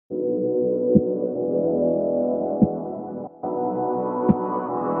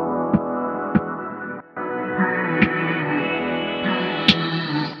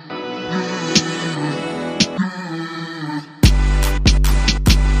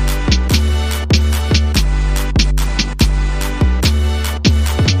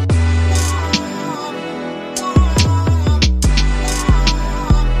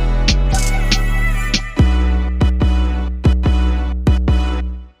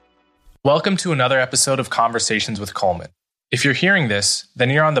Welcome to another episode of Conversations with Coleman. If you're hearing this, then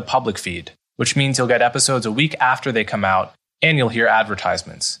you're on the public feed, which means you'll get episodes a week after they come out, and you'll hear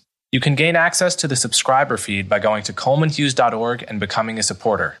advertisements. You can gain access to the subscriber feed by going to colemanhughes.org and becoming a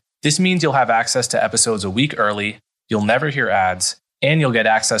supporter. This means you'll have access to episodes a week early, you'll never hear ads, and you'll get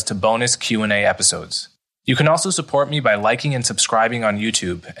access to bonus Q&A episodes. You can also support me by liking and subscribing on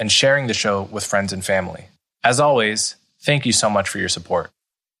YouTube and sharing the show with friends and family. As always, thank you so much for your support.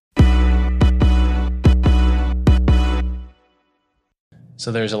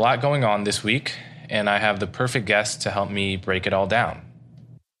 So there's a lot going on this week, and I have the perfect guest to help me break it all down.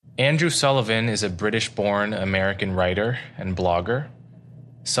 Andrew Sullivan is a British-born American writer and blogger.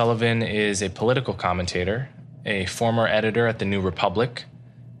 Sullivan is a political commentator, a former editor at The New Republic,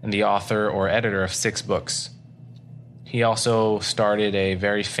 and the author or editor of 6 books. He also started a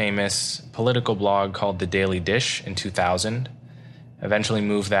very famous political blog called The Daily Dish in 2000, eventually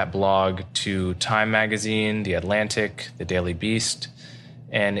moved that blog to Time Magazine, The Atlantic, The Daily Beast,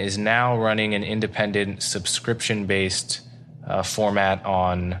 and is now running an independent subscription-based format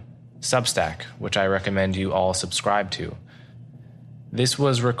on Substack, which I recommend you all subscribe to. This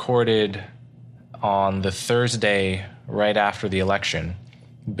was recorded on the Thursday right after the election,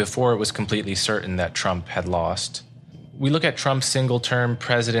 before it was completely certain that Trump had lost. We look at Trump's single-term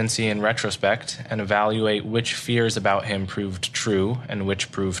presidency in retrospect and evaluate which fears about him proved true and which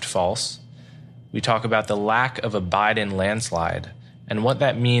proved false. We talk about the lack of a Biden landslide and what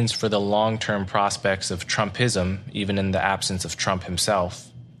that means for the long-term prospects of Trumpism, even in the absence of Trump himself.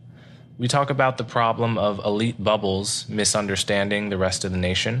 We talk about the problem of elite bubbles misunderstanding the rest of the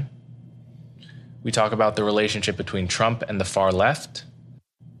nation. We talk about the relationship between Trump and the far left.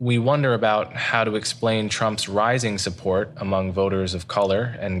 We wonder about how to explain Trump's rising support among voters of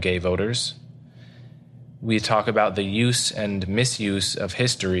color and gay voters. We talk about the use and misuse of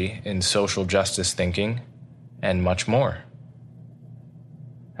history in social justice thinking, and much more.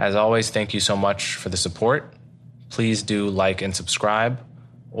 As always, thank you so much for the support. Please do like and subscribe,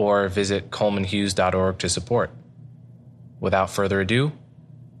 or visit colemanhughes.org to support. Without further ado,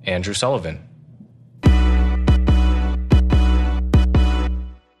 Andrew Sullivan.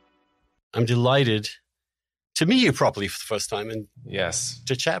 I'm delighted to meet you properly for the first time and yes,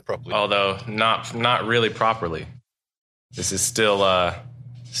 to chat properly. Although not really properly. This is still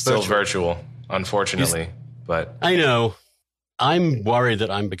virtual, unfortunately. But I know. I'm worried that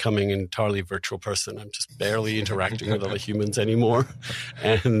I'm becoming an entirely virtual person. I'm just barely interacting with other humans anymore.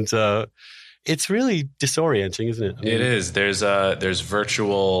 And it's really disorienting, isn't it? I mean, it is. There's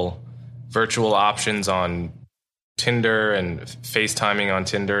virtual options on Tinder and FaceTiming on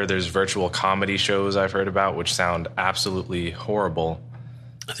Tinder. There's virtual comedy shows I've heard about, which sound absolutely horrible.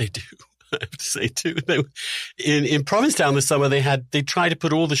 They do. I have to say, too. In Provincetown this summer, they tried to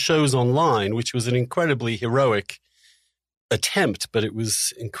put all the shows online, which was an incredibly heroic attempt, but it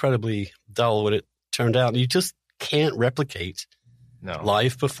was incredibly dull when it turned out. You just can't replicate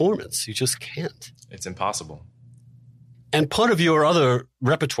live performance. You just can't. It's impossible. And part of your other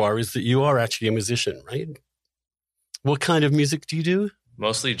repertoire is that you are actually a musician, right? What kind of music do you do?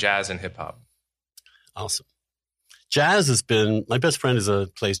 Mostly jazz and hip hop. Awesome. Jazz has been, my best friend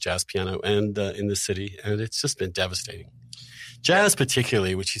plays jazz piano and in the city, and it's just been devastating. Jazz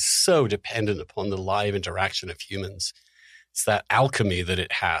particularly, which is so dependent upon the live interaction of humans. It's that alchemy that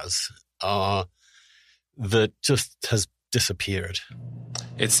it has that just has disappeared.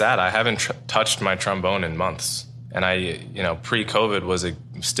 It's sad. I haven't touched my trombone in months. And pre-COVID was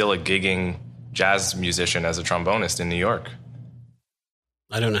still a gigging jazz musician as a trombonist in New York.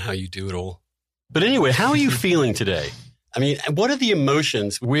 I don't know how you do it all. But anyway, how are you feeling today? I mean, what are the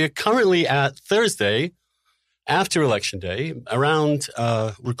emotions? We're currently at Thursday, after Election Day, around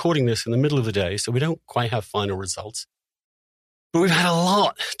recording this in the middle of the day, so we don't quite have final results. But we've had a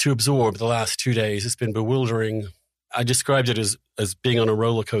lot to absorb the last 2 days. It's been bewildering. I described it as being on a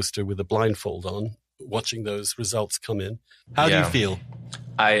roller coaster with a blindfold on, watching those results come in. How do you feel?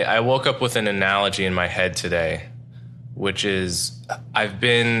 I woke up with an analogy in my head today, which is I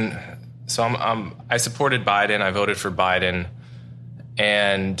supported Biden. I voted for Biden,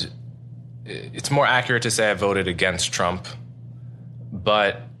 and it's more accurate to say I voted against Trump.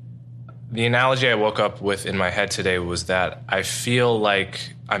 But the analogy I woke up with in my head today was that I feel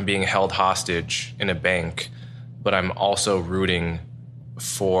like I'm being held hostage in a bank, but I'm also rooting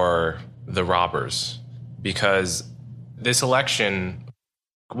for the robbers. Because this election,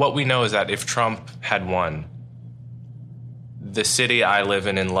 what we know is that if Trump had won, the city I live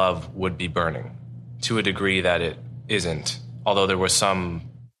in and love would be burning to a degree that it isn't. Although there were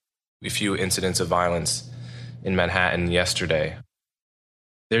a few incidents of violence in Manhattan yesterday.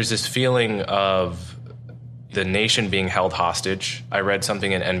 there's this feeling of the nation being held hostage. I read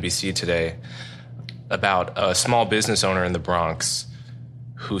something in NBC today about a small business owner in the Bronx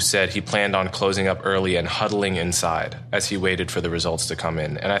who said he planned on closing up early and huddling inside as he waited for the results to come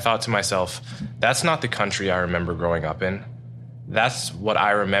in. And I thought to myself, that's not the country I remember growing up in. That's what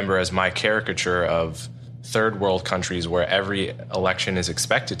I remember as my caricature of third world countries where every election is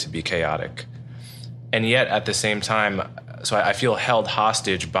expected to be chaotic. And yet at the same time, so I feel held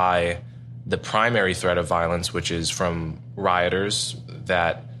hostage by the primary threat of violence, which is from rioters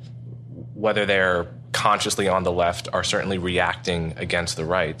that, whether they're consciously on the left, are certainly reacting against the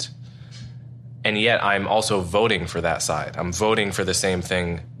right. And yet I'm also voting for that side. I'm voting for the same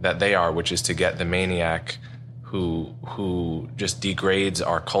thing that they are, which is to get the maniac who just degrades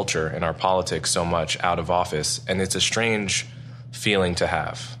our culture and our politics so much out of office. And it's a strange feeling to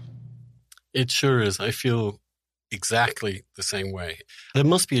have. It sure is. I feel exactly the same way. There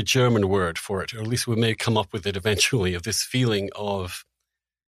must be a German word for it, or at least we may come up with it eventually, of this feeling of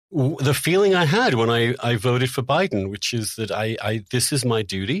the feeling I had when I voted for Biden, which is that I this is my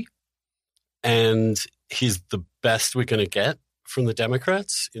duty, and he's the best we're going to get from the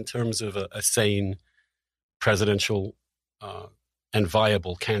Democrats in terms of a sane presidential and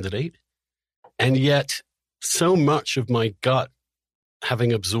viable candidate. And yet so much of my gut,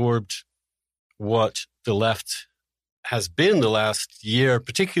 having absorbed what the left has been the last year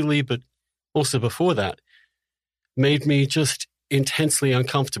particularly, but also before that, made me just intensely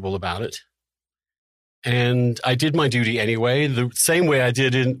uncomfortable about it. And I did my duty anyway, the same way I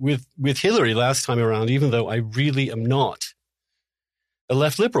did with Hillary last time around, even though I really am not a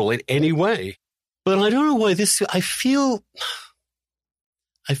left liberal in any way. But I don't know why I feel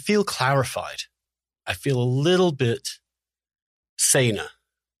clarified. I feel a little bit saner.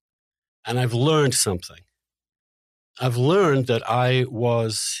 And I've learned something. I've learned that I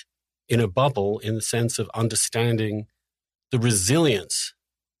was in a bubble in the sense of understanding the resilience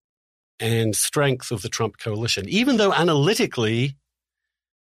and strength of the Trump coalition. Even though analytically,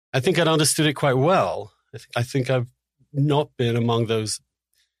 I think I'd understood it quite well. I think I've not been among those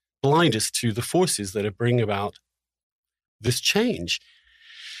blindest to the forces that are bringing about this change.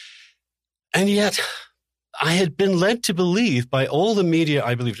 And yet, I had been led to believe by all the media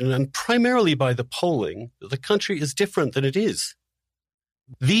I believed in, and primarily by the polling, that the country is different than it is.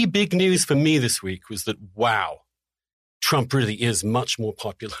 The big news for me this week was that, wow, Trump really is much more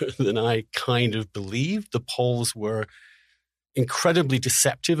popular than I kind of believed. The polls were incredibly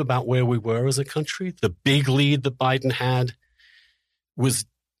deceptive about where we were as a country. The big lead that Biden had was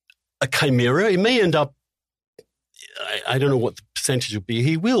a chimera. It may end up, I don't know what the percentage will be.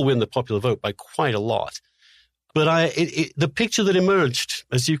 He will win the popular vote by quite a lot. But the picture that emerged,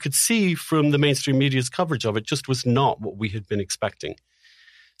 as you could see from the mainstream media's coverage of it, just was not what we had been expecting.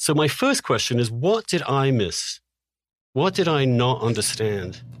 So my first question is, what did I miss? What did I not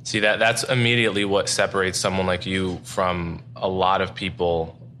understand? See, that's immediately what separates someone like you from a lot of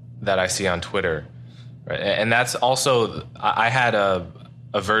people that I see on Twitter. Right? And that's also, I had a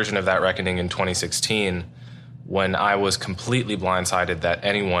version of that reckoning in 2016 when I was completely blindsided that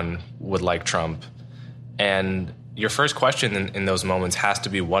anyone would like Trump. And your first question in those moments has to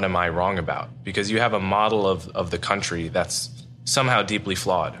be, what am I wrong about? Because you have a model of the country that's somehow deeply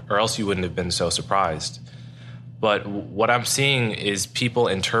flawed, or else you wouldn't have been so surprised. But what I'm seeing is people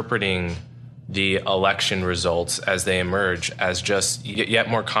interpreting the election results as they emerge as just yet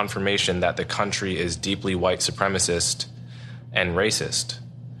more confirmation that the country is deeply white supremacist and racist.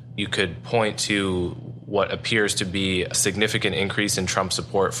 You could point to what appears to be a significant increase in Trump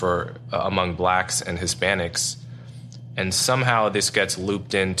support for among blacks and Hispanics, and somehow this gets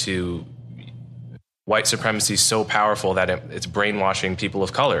looped into white supremacy so powerful that it's brainwashing people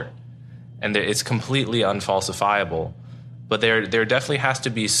of color, and it's completely unfalsifiable. But there definitely has to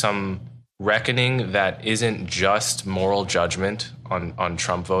be some reckoning that isn't just moral judgment on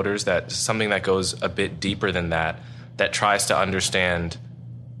Trump voters, that's something that goes a bit deeper than that tries to understand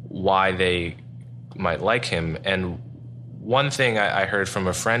why they might like him. And one thing I heard from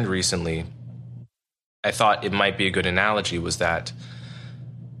a friend recently, I thought it might be a good analogy, was that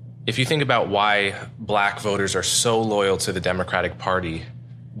if you think about why black voters are so loyal to the Democratic Party,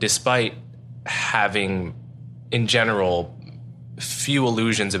 despite having, in general, few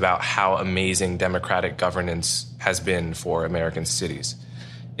illusions about how amazing democratic governance has been for American cities.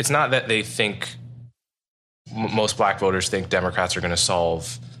 It's not that they think, most black voters think Democrats are going to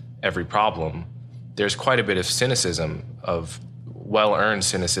solve every problem. There's quite a bit of cynicism, of well-earned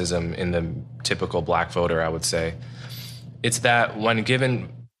cynicism in the typical black voter, I would say. It's that when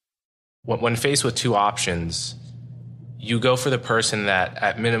faced with two options, you go for the person that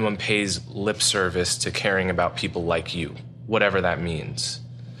at minimum pays lip service to caring about people like you, whatever that means.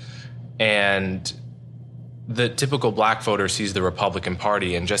 And the typical black voter sees the Republican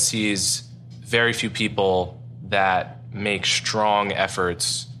Party and just sees very few people that make strong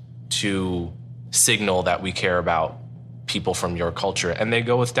efforts to signal that we care about people from your culture, and they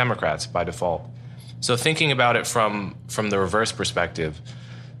go with Democrats by default. So thinking about it from the reverse perspective,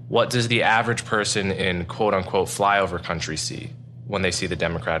 what does the average person in quote-unquote flyover country see when they see the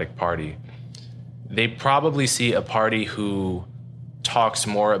Democratic Party? They probably see a party who talks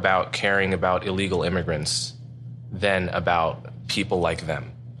more about caring about illegal immigrants than about people like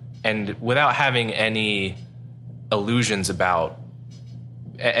them. And without having any illusions about,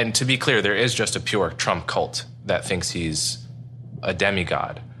 and to be clear, there is just a pure Trump cult that thinks he's a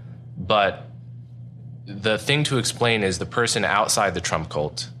demigod. But the thing to explain is the person outside the Trump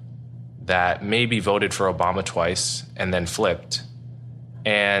cult that maybe voted for Obama twice and then flipped.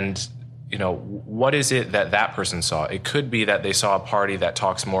 And, you know, what is it that that person saw? It could be that they saw a party that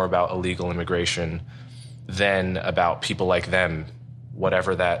talks more about illegal immigration than about people like them,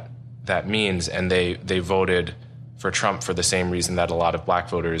 whatever that means. And they voted for Trump for the same reason that a lot of black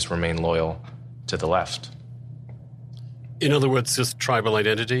voters remain loyal to the left. In other words, just tribal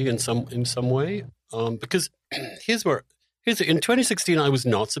identity in some way. Because in 2016, I was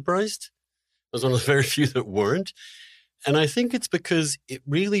not surprised. I was one of the very few that weren't. And I think it's because it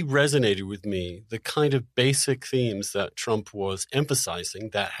really resonated with me, the kind of basic themes that Trump was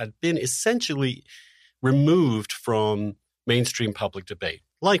emphasizing that had been essentially removed from mainstream public debate.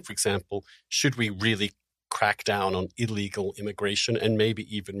 Like, for example, should we really crack down on illegal immigration and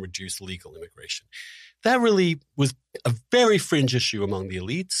maybe even reduce legal immigration? That really was a very fringe issue among the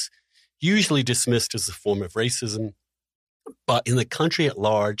elites, usually dismissed as a form of racism. But in the country at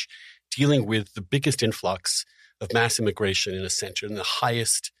large, dealing with the biggest influx of mass immigration in a center and the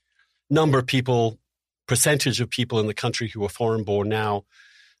highest number of people, percentage of people in the country who are foreign born now,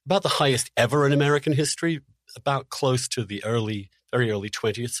 about the highest ever in American history, about close to the very early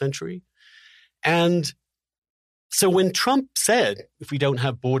 20th century. And so when Trump said, if we don't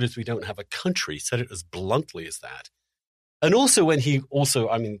have borders, we don't have a country, said it as bluntly as that. And also when he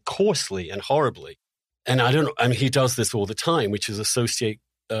coarsely and horribly, and he does this all the time, which is associate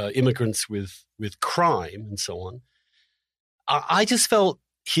immigrants with crime and so on. I just felt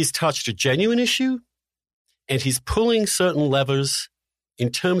he's touched a genuine issue and he's pulling certain levers in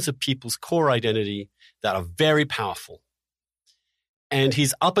terms of people's core identity that are very powerful. And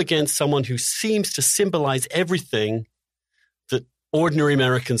he's up against someone who seems to symbolize everything that ordinary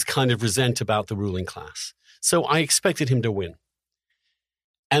Americans kind of resent about the ruling class. So I expected him to win.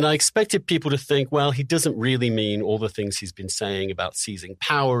 And I expected people to think, well, he doesn't really mean all the things he's been saying about seizing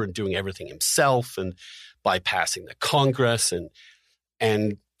power and doing everything himself and bypassing the Congress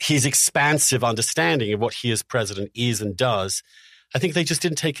and his expansive understanding of what he as president is and does. I think they just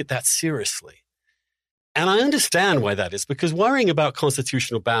didn't take it that seriously. And I understand why that is, because worrying about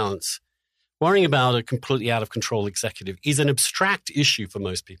constitutional balance, worrying about a completely out of control executive is an abstract issue for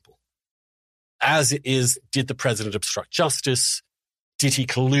most people. As it is, did the president obstruct justice? Did he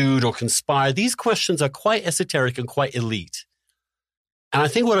collude or conspire? These questions are quite esoteric and quite elite. And I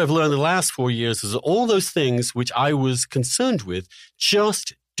think what I've learned the last 4 years is that all those things which I was concerned with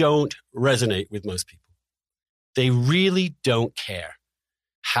just don't resonate with most people. They really don't care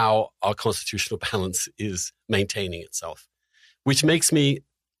how our constitutional balance is maintaining itself, which makes me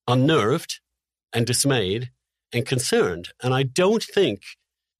unnerved and dismayed and concerned. And I don't think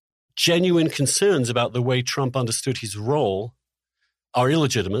genuine concerns about the way Trump understood his role are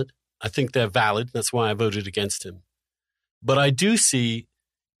illegitimate. I think they're valid. That's why I voted against him. But I do see,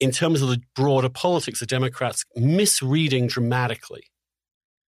 in terms of the broader politics, the Democrats misreading dramatically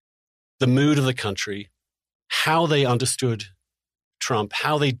the mood of the country, how they understood Trump,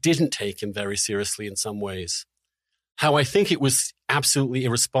 how they didn't take him very seriously in some ways, how I think it was absolutely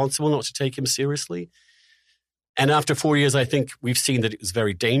irresponsible not to take him seriously. And after 4 years, I think we've seen that it was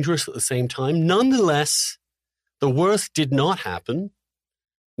very dangerous at the same time. Nonetheless, the worst did not happen.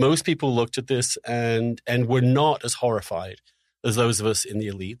 Most people looked at this and were not as horrified as those of us in the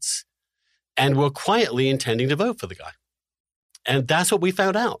elites and were quietly intending to vote for the guy. And that's what we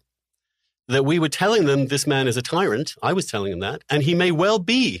found out, that we were telling them this man is a tyrant. I was telling them that. And he may well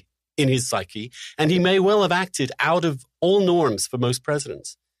be in his psyche, and he may well have acted out of all norms for most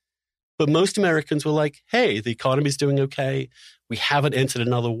presidents. But most Americans were like, hey, the economy's doing okay. We haven't entered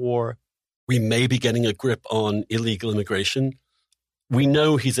another war. We may be getting a grip on illegal immigration. We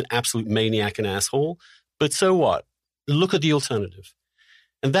know he's an absolute maniac and asshole, but so what? Look at the alternative.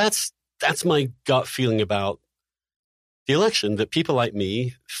 And that's my gut feeling about the election that people like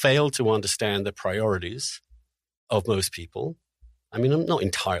me failed to understand the priorities of most people. I mean, not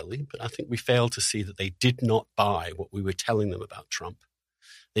entirely, but I think we failed to see that they did not buy what we were telling them about Trump.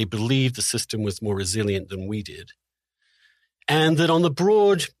 They believed the system was more resilient than we did. And that on the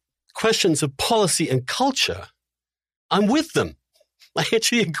broad questions of policy and culture, I'm with them. I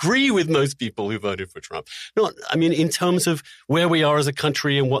actually agree with most people who voted for Trump. In terms of where we are as a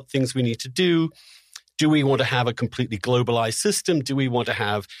country and what things we need to do. Do we want to have a completely globalized system? Do we want to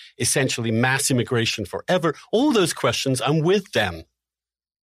have essentially mass immigration forever? All those questions, I'm with them.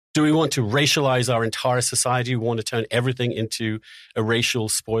 Do we want to racialize our entire society? We want to turn everything into a racial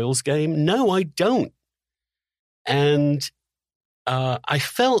spoils game? No, I don't. And I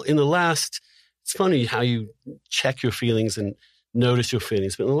felt in the last, it's funny how you check your feelings and notice your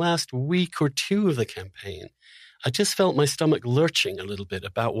feelings, but in the last week or two of the campaign, I just felt my stomach lurching a little bit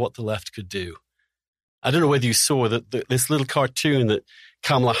about what the left could do. I don't know whether you saw this little cartoon that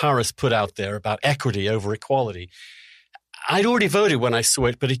Kamala Harris put out there about equity over equality. I'd already voted when I saw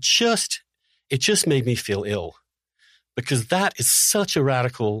it, but it just made me feel ill because that is such a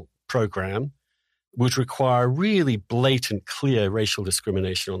radical program, would require really blatant, clear racial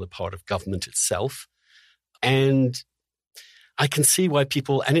discrimination on the part of government itself. And I can see why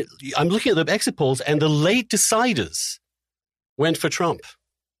people, I'm looking at the exit polls, and the late deciders went for Trump.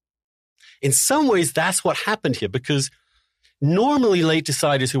 In some ways, that's what happened here, because normally late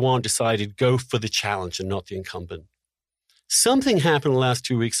deciders who aren't decided go for the challenge and not the incumbent. Something happened in the last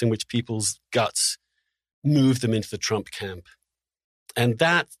 2 weeks in which people's guts moved them into the Trump camp. And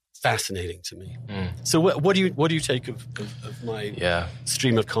that's fascinating to me. So what do you take of my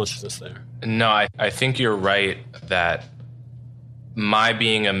stream of consciousness there? No, I think you're right that my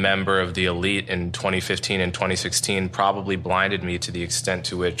being a member of the elite in 2015 and 2016 probably blinded me to the extent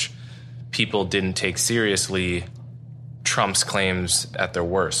to which people didn't take seriously Trump's claims at their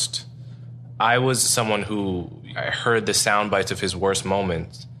worst. I was someone who I heard the sound bites of his worst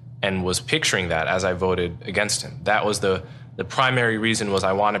moments and was picturing that as I voted against him. That was the primary reason, was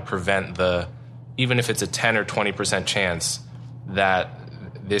I want to prevent even if it's a 10 or 20% chance that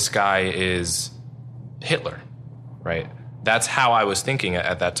this guy is Hitler, right? That's how I was thinking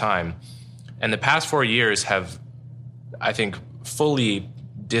at that time. And the past 4 years have, I think, fully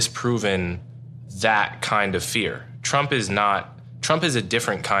disproven that kind of fear. Trump is a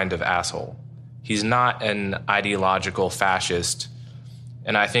different kind of asshole. He's not an ideological fascist.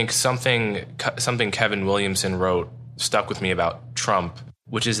 And I think something Kevin Williamson wrote stuck with me about Trump,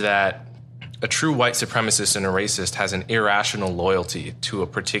 which is that a true white supremacist and a racist has an irrational loyalty to a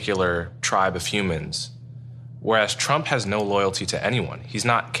particular tribe of humans, whereas Trump has no loyalty to anyone. He's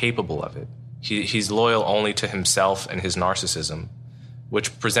not capable of it. He's loyal only to himself and his narcissism,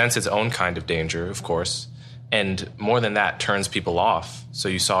 which presents its own kind of danger, of course, and more than that, turns people off. So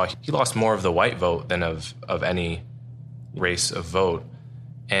you saw he lost more of the white vote than of any race of vote.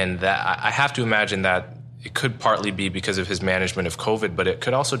 And that I have to imagine that it could partly be because of his management of COVID, but it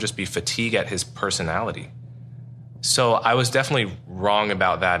could also just be fatigue at his personality. So I was definitely wrong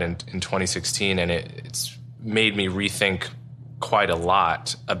about that in 2016, and it's made me rethink quite a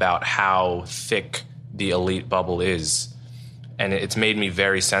lot about how thick the elite bubble is. And it's made me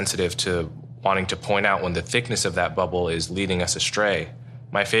very sensitive to wanting to point out when the thickness of that bubble is leading us astray.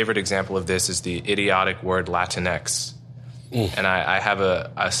 My favorite example of this is the idiotic word Latinx. And I have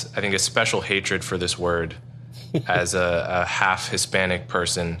I think a special hatred for this word as a half Hispanic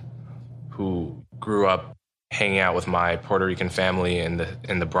person who grew up hanging out with my Puerto Rican family in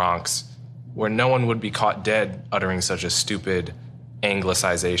the Bronx, where no one would be caught dead uttering such a stupid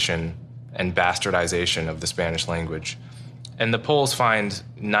anglicization and bastardization of the Spanish language. And the polls find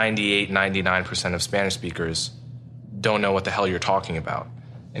 98, 99% of Spanish speakers don't know what the hell you're talking about.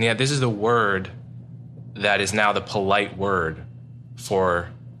 And yet this is the word that is now the polite word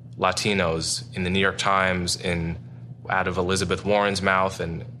for Latinos in the New York Times, out of Elizabeth Warren's mouth.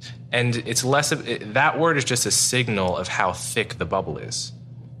 And it's less of that word is just a signal of how thick the bubble is.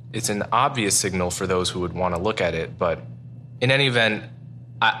 It's an obvious signal for those who would want to look at it. But in any event,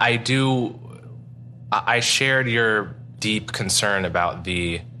 I shared your deep concern about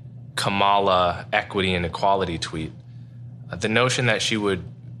the Kamala equity and equality tweet. The notion that she would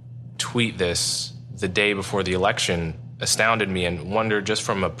tweet this the day before the election astounded me, and wondered, just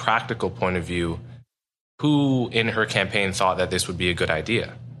from a practical point of view, who in her campaign thought that this would be a good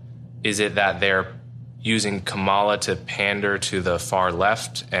idea. Is it that they're using Kamala to pander to the far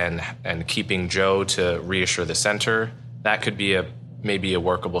left and keeping Joe to reassure the center? That could be maybe a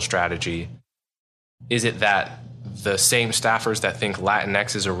workable strategy. Is it that the same staffers that think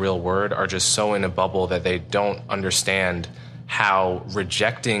Latinx is a real word are just so in a bubble that they don't understand how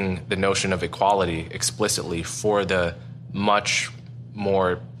rejecting the notion of equality explicitly for the much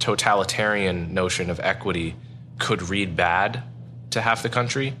more totalitarian notion of equity could read bad to half the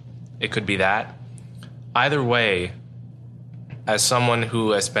country. It could be that. Either way, as someone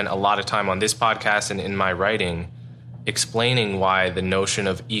who has spent a lot of time on this podcast and in my writing explaining why the notion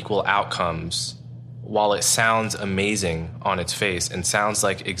of equal outcomes, while it sounds amazing on its face and sounds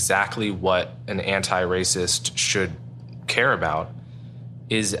like exactly what an anti-racist should care about,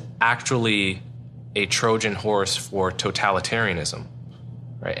 is actually a Trojan horse for totalitarianism.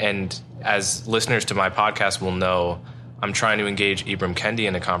 Right? And as listeners to my podcast will know, I'm trying to engage Ibram Kendi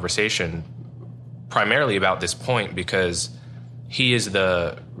in a conversation primarily about this point because he is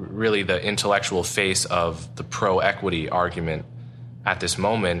really the intellectual face of the pro-equity argument at this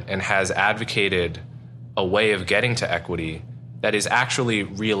moment and has advocated a way of getting to equity that is actually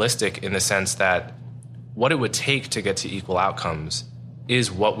realistic in the sense that what it would take to get to equal outcomes is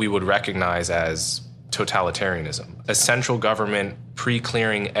what we would recognize as totalitarianism. A central government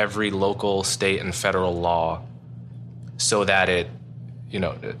pre-clearing every local, state, and federal law so that it,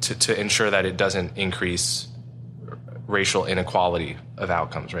 to ensure that it doesn't increase racial inequality of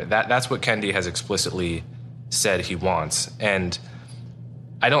outcomes, right? That's what Kendi has explicitly said he wants. And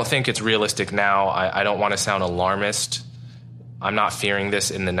I don't think it's realistic now. I don't want to sound alarmist. I'm not fearing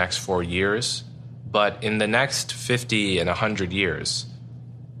this in the next 4 years. But in the next 50 and 100 years,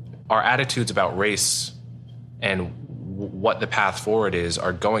 our attitudes about race and what the path forward is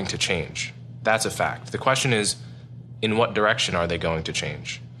are going to change. That's a fact. The question is, in what direction are they going to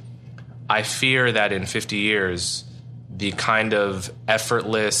change? I fear that in 50 years, the kind of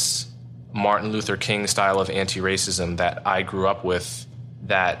effortless Martin Luther King style of anti-racism that I grew up with,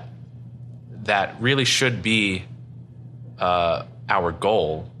 that really should be our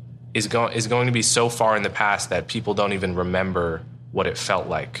goal, is going to be so far in the past that people don't even remember what it felt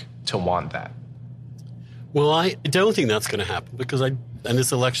like to want that. Well, I don't think that's going to happen and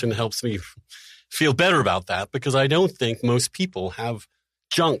this election helps me feel better about that, because I don't think most people have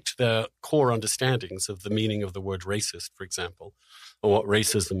junked their core understandings of the meaning of the word racist, for example, or what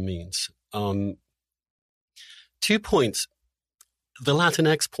racism means. 2 points. The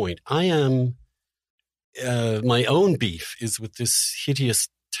Latinx point. I am, my own beef is with this hideous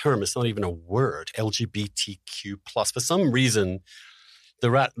term. It's not even a word, LGBTQ+. For some reason,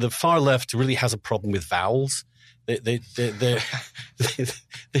 the far left really has a problem with vowels. They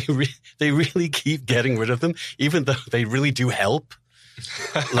really keep getting rid of them, even though they really do help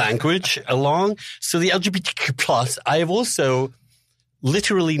language along. So the LGBTQ+, I have also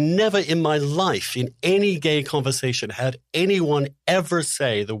literally never in my life in any gay conversation had anyone ever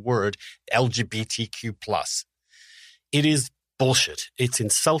say the word LGBTQ+. It is bullshit. It's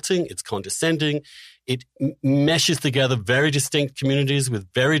insulting. It's condescending. It meshes together very distinct communities with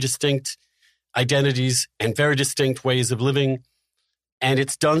very distinct identities and very distinct ways of living. And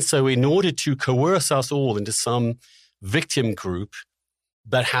it's done so in order to coerce us all into some victim group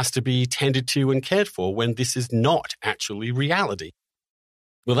that has to be tended to and cared for when this is not actually reality.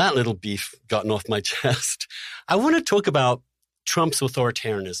 Well, that little beef gotten off my chest. I want to talk about Trump's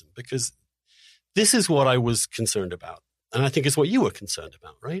authoritarianism, because this is what I was concerned about. And I think it's what you were concerned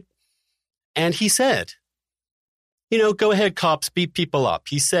about, right? And he said, go ahead, cops, beat people up.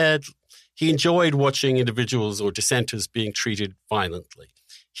 He said he enjoyed watching individuals or dissenters being treated violently.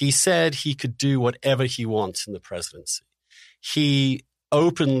 He said he could do whatever he wants in the presidency. He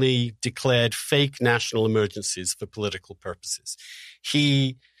openly declared fake national emergencies for political purposes.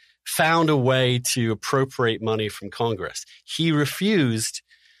 He found a way to appropriate money from Congress. He refused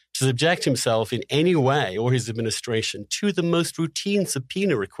to subject himself in any way, or his administration, to the most routine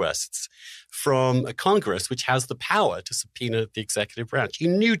subpoena requests from a Congress which has the power to subpoena the executive branch. He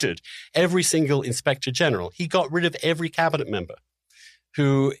neutered every single inspector general. He got rid of every cabinet member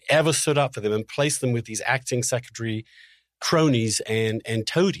who ever stood up for them and placed them with these acting secretary cronies and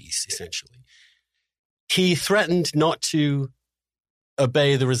toadies, essentially. He threatened not to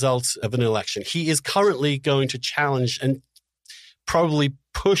obey the results of an election. He is currently going to challenge and probably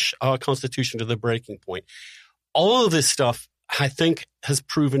push our Constitution to the breaking point. All of this stuff, I think, has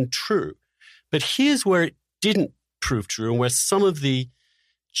proven true. But here's where it didn't prove true, and where some of the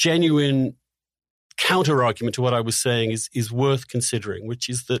genuine counter-argument to what I was saying is worth considering, which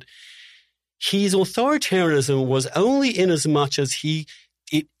is that his authoritarianism was only in as much as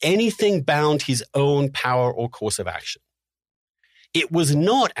anything bound his own power or course of action. It was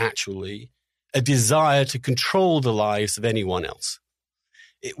not actually a desire to control the lives of anyone else.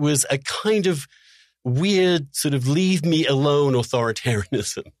 It was a kind of weird sort of leave me alone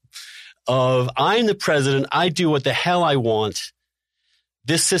authoritarianism of I'm the president, I do what the hell I want.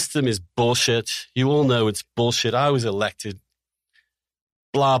 This system is bullshit. You all know it's bullshit. I was elected.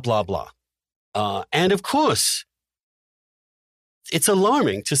 Blah, blah, blah. And of course, it's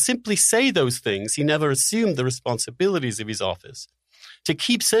alarming to simply say those things. He never assumed the responsibilities of his office. To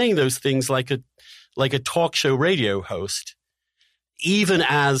keep saying those things like a talk show radio host, even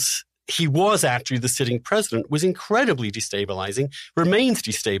as he was actually the sitting president, was incredibly destabilizing, remains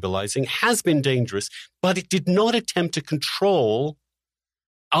destabilizing, has been dangerous, but it did not attempt to control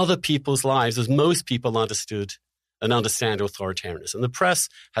other people's lives as most people understood and understand authoritarianism. The press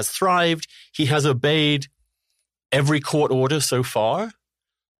has thrived. He has obeyed every court order so far,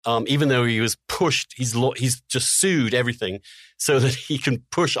 even though he was pushed. He's just sued everything so that he can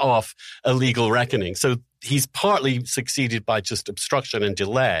push off a legal reckoning. So he's partly succeeded by just obstruction and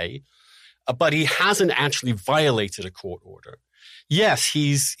delay, but he hasn't actually violated a court order. Yes,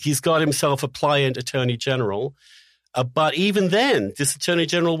 he's got himself a pliant attorney general, but even then, this attorney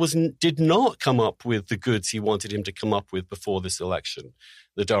general did not come up with the goods he wanted him to come up with before this election,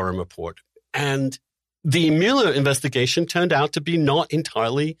 the Durham report. And the Mueller investigation turned out to be not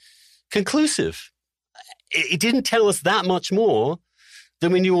entirely conclusive. It didn't tell us that much more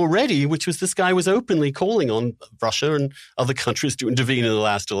than we knew already, which was this guy was openly calling on Russia and other countries to intervene in the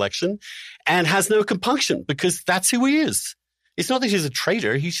last election and has no compunction because that's who he is. It's not that he's a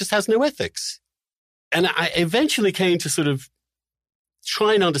traitor. He just has no ethics. And I eventually came to sort of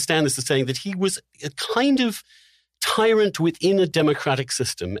try and understand this as saying that he was a kind of tyrant within a democratic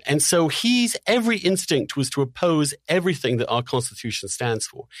system. And so every instinct was to oppose everything that our Constitution stands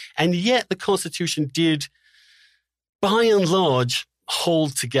for. And yet the Constitution did, by and large,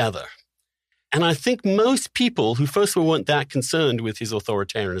 hold together. And I think most people who first of all weren't that concerned with his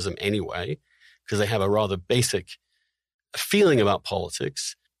authoritarianism anyway, because they have a rather basic feeling about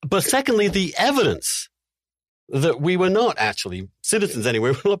politics. But secondly, the evidence that we were not actually, citizens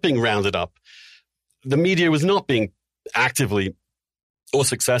anyway, were not being rounded up. The media was not being actively or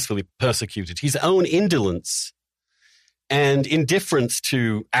successfully persecuted. His own indolence and indifference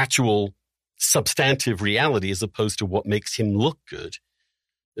to actual substantive reality as opposed to what makes him look good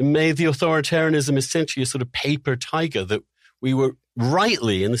made the authoritarianism essentially a sort of paper tiger that we were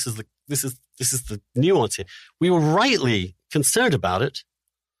rightly, and this is the nuance here, we were rightly concerned about it,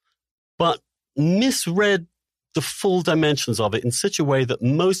 but misread the full dimensions of it in such a way that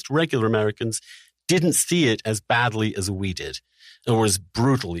most regular Americans didn't see it as badly as we did, or as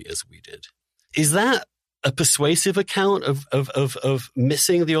brutally as we did. Is that a persuasive account of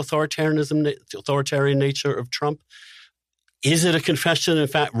missing the authoritarian nature of Trump? Is it a confession, in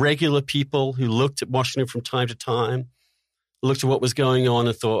fact, regular people who looked at Washington from time to time, looked at what was going on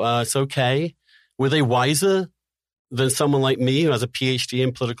and thought, it's okay? Were they wiser than someone like me who has a PhD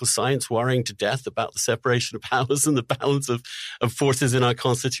in political science worrying to death about the separation of powers and the balance of forces in our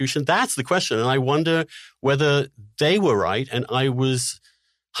Constitution? That's the question. And I wonder whether they were right and I was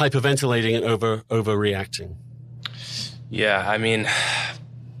hyperventilating and overreacting. Yeah, I mean,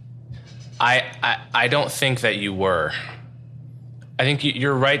 I don't think that you were. I think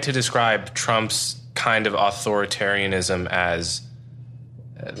you're right to describe Trump's kind of authoritarianism as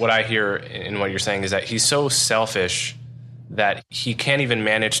what I hear in what you're saying is that he's so selfish that he can't even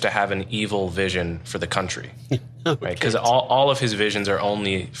manage to have an evil vision for the country, right? Because all of his visions are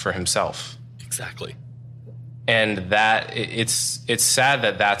only for himself. Exactly. And that it's sad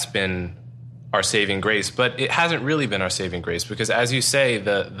that that's been our saving grace, but it hasn't really been our saving grace because, as you say,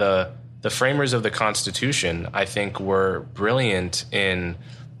 the framers of the Constitution, I think, were brilliant in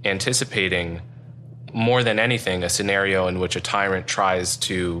anticipating more than anything a scenario in which a tyrant tries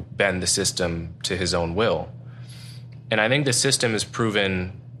to bend the system to his own will. And I think the system has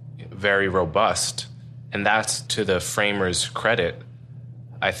proven very robust, and that's to the framers' credit,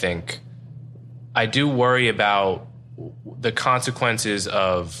 I think. I do worry about the consequences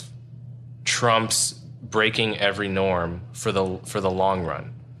of Trump's breaking every norm for the long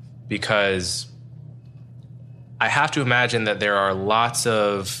run, because I have to imagine that there are lots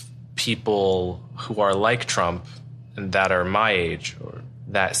of people who are like Trump and that are my age or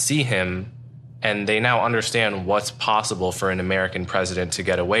that see him and they now understand what's possible for an American president to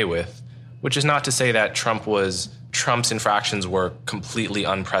get away with, which is not to say that Trump's infractions were completely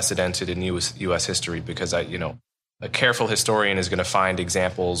unprecedented in U.S. history, because a careful historian is going to find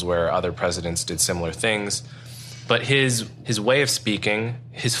examples where other presidents did similar things. But his way of speaking,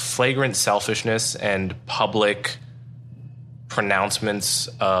 his flagrant selfishness and public pronouncements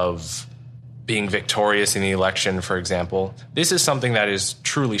of being victorious in the election, for example, this is something that is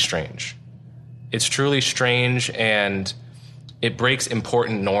truly strange. It's truly strange, and it breaks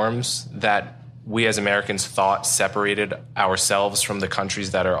important norms that we as Americans thought separated ourselves from the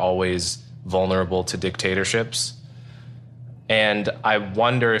countries that are always vulnerable to dictatorships. And I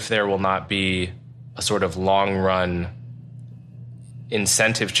wonder if there will not be a sort of long-run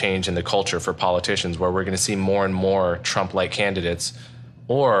incentive change in the culture for politicians where we're going to see more and more Trump-like candidates,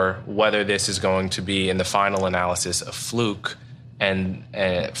 or whether this is going to be, in the final analysis, a fluke and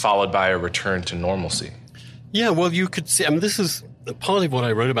followed by a return to normalcy. Yeah, well, you could see, I mean, this is partly what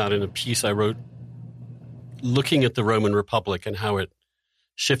I wrote about in a piece I wrote looking at the Roman Republic and how it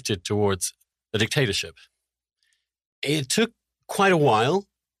shifted towards a dictatorship. It took quite a while,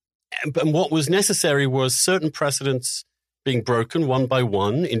 and what was necessary was certain precedents being broken one by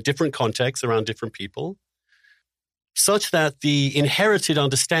one in different contexts around different people, such that the inherited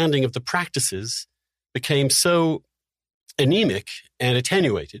understanding of the practices became so anemic and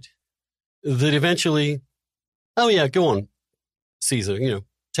attenuated that eventually, oh yeah, go on, Caesar,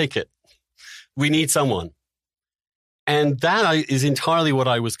 take it. We need someone. And that is entirely what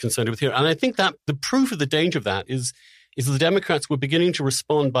I was concerned with here. And I think that the proof of the danger of that is the Democrats were beginning to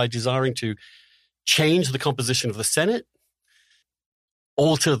respond by desiring to change the composition of the Senate,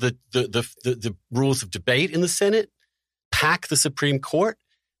 alter the rules of debate in the Senate, pack the Supreme Court.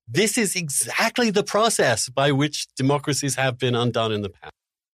 This is exactly the process by which democracies have been undone in the past.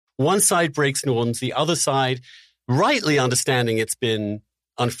 One side breaks norms, the other side, rightly understanding it's been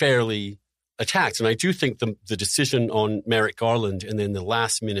unfairly attacked. And I do think the decision on Merrick Garland and then the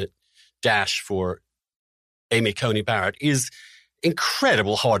last-minute dash for Amy Coney Barrett is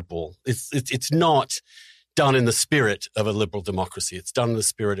incredible hardball. It's not done in the spirit of a liberal democracy. It's done in the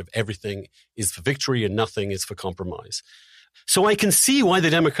spirit of everything is for victory and nothing is for compromise. So I can see why the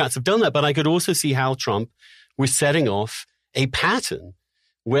Democrats have done that, but I could also see how Trump was setting off a pattern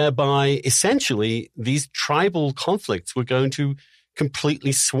whereby essentially these tribal conflicts were going to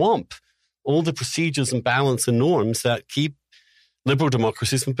completely swamp all the procedures and balance and norms that keep liberal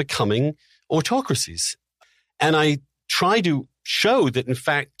democracies from becoming autocracies. And I try to show that, in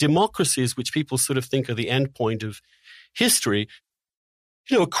fact, democracies, which people sort of think are the end point of history,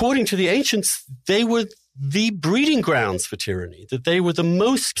 according to the ancients, they were the breeding grounds for tyranny, that they were the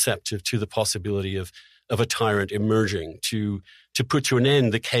most receptive to the possibility of a tyrant emerging to put to an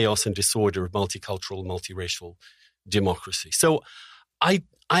end the chaos and disorder of multicultural, multiracial democracy. So I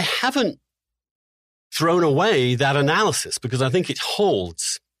haven't thrown away that analysis because I think it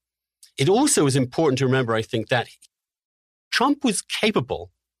holds. It also is important to remember, I think, that Trump was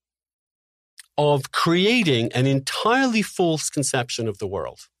capable of creating an entirely false conception of the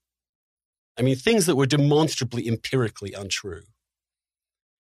world. I mean, things that were demonstrably empirically untrue.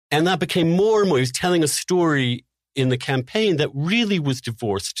 And that became more and more. He was telling a story in the campaign that really was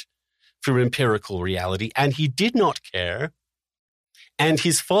divorced from empirical reality, and he did not care. And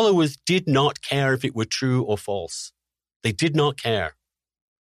his followers did not care if it were true or false. They did not care.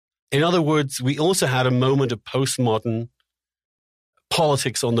 In other words, we also had a moment of postmodern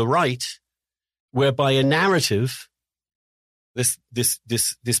politics on the right, whereby a narrative, this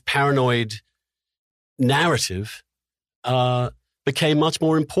paranoid narrative, became much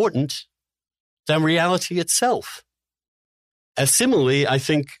more important than reality itself. And similarly, I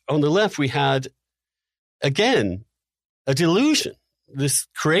think on the left we had, again, a delusion, this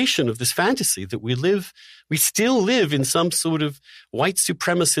creation of this fantasy that we still live in some sort of white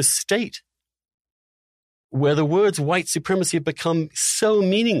supremacist state where the words white supremacy have become so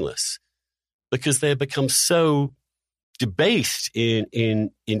meaningless because they have become so debased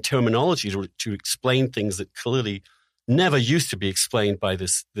in terminology to explain things that clearly never used to be explained by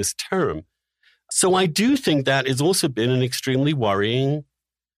this term. So I do think that has also been an extremely worrying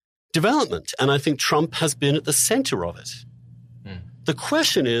development. And I think Trump has been at the center of it. The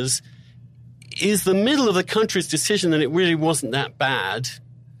question is the middle of the country's decision that it really wasn't that bad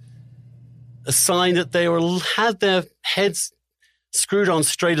a sign that they had their heads screwed on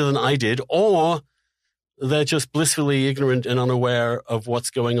straighter than I did, or they're just blissfully ignorant and unaware of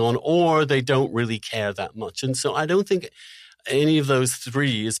what's going on, or they don't really care that much? And so I don't think any of those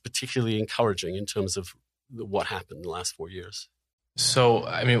three is particularly encouraging in terms of what happened in the last 4 years. So,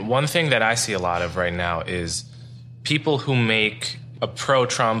 I mean, one thing that I see a lot of right now is people who make a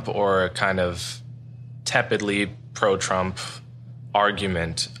pro-Trump or a kind of tepidly pro-Trump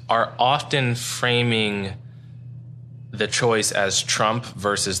argument are often framing the choice as Trump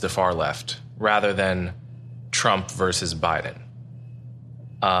versus the far left rather than Trump versus Biden.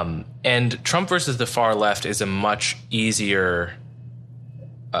 And Trump versus the far left is a much easier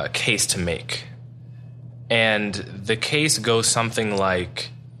case to make. And the case goes something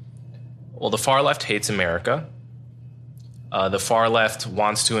like, Well, the far left hates America. The far left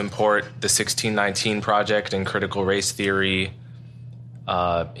wants to import the 1619 Project and critical race theory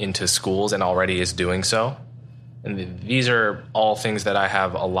into schools and already is doing so. And these are all things that I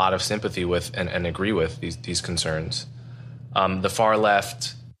have a lot of sympathy with and agree with, these concerns. The far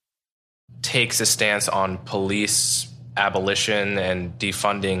left takes a stance on police abolition and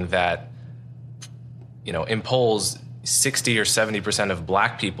defunding that, in polls 60 or 70% of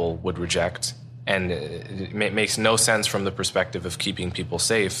black people would reject. And it makes no sense from the perspective of keeping people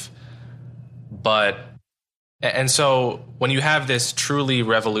safe. And so when you have this truly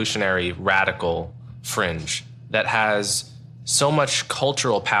revolutionary, radical fringe that has so much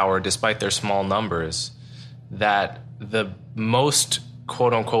cultural power despite their small numbers, that the most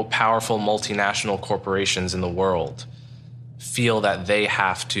quote-unquote powerful multinational corporations in the world feel that they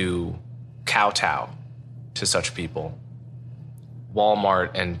have to kowtow to such people.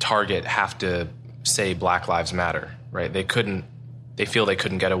 Walmart and Target have to say Black Lives Matter, right? They feel they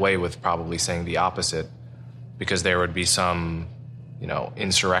couldn't get away with probably saying the opposite because there would be some,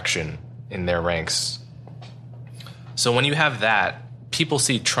 insurrection in their ranks. So when you have that, people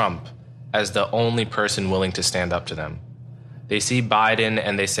see Trump as the only person willing to stand up to them. They see Biden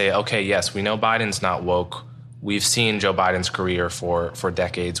and they say, okay, yes, we know Biden's not woke. We've seen Joe Biden's career for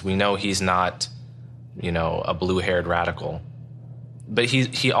decades. We know he's not, a blue-haired radical. But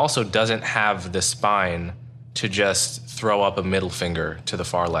he also doesn't have the spine to just throw up a middle finger to the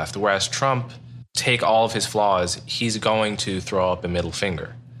far left. Whereas Trump, take all of his flaws, he's going to throw up a middle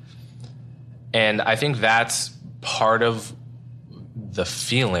finger. And I think that's part of the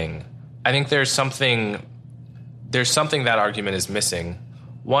feeling. I think there's something that argument is missing.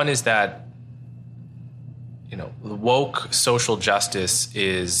 One is that, woke social justice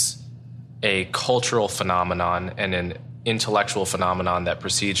is a cultural phenomenon and an intellectual phenomenon that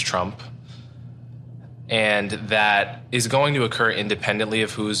precedes Trump, and that is going to occur independently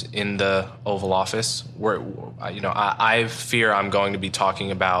of who's in the Oval Office. I fear I'm going to be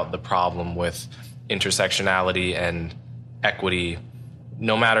talking about the problem with intersectionality and equity,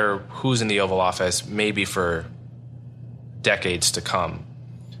 no matter who's in the Oval Office, maybe for decades to come.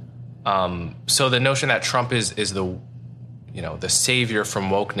 So the notion that Trump is the savior from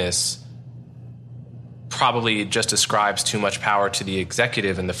wokeness probably just ascribes too much power to the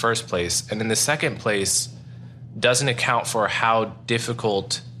executive in the first place. And in the second place, doesn't account for how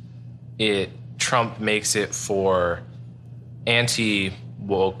difficult Trump makes it for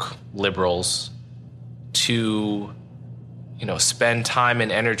anti-woke liberals to, spend time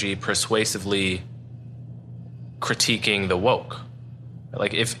and energy persuasively critiquing the woke.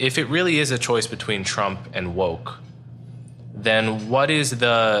 Like, if it really is a choice between Trump and woke, then what is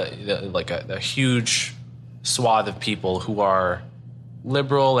a huge swath of people who are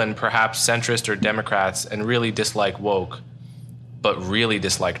liberal and perhaps centrist or Democrats and really dislike woke, but really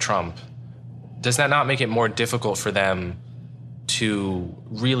dislike Trump? Does that not make it more difficult for them to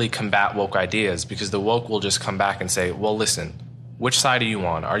really combat woke ideas? Because the woke will just come back and say, well, listen, which side are you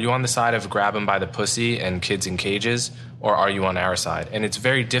on? Are you on the side of grab them by the pussy and kids in cages, or are you on our side? And it's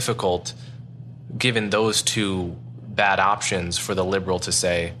very difficult, given those two bad options, for the liberal to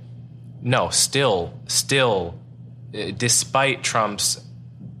say, no, still, despite Trump's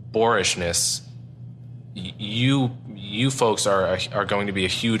boorishness, you folks are going to be a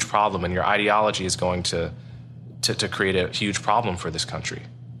huge problem, and your ideology is going to create a huge problem for this country.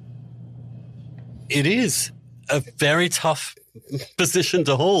 It is a very tough position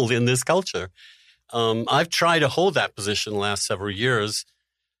to hold in this culture. I've tried to hold that position the last several years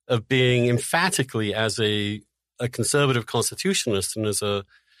of being emphatically as a conservative constitutionalist and as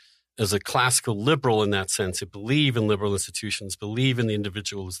a classical liberal in that sense, to believe in liberal institutions, believe in the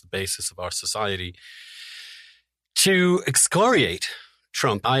individual as the basis of our society, to excoriate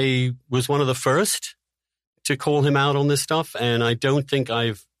Trump. I was one of the first to call him out on this stuff, and I don't think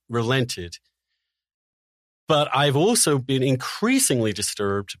I've relented. But I've also been increasingly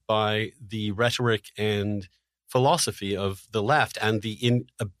disturbed by the rhetoric and philosophy of the left and the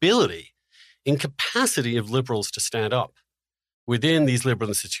incapacity of liberals to stand up within these liberal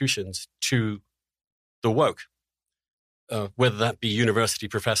institutions to the woke, whether that be university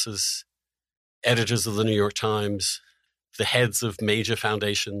professors, editors of the New York Times, the heads of major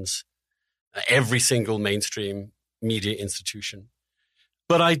foundations, every single mainstream media institution.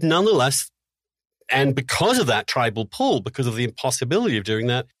 But I nonetheless, and because of that tribal pull, because of the impossibility of doing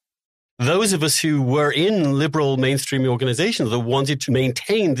that, those of us who were in liberal mainstream organizations that wanted to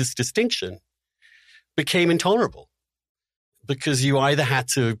maintain this distinction became intolerable, because you either had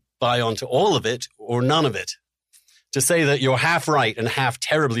to buy onto all of it or none of it. To say that you're half right and half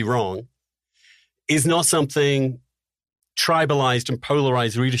terribly wrong is not something tribalized and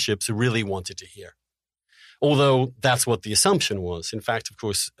polarized readerships really wanted to hear. Although that's what the assumption was. In fact, of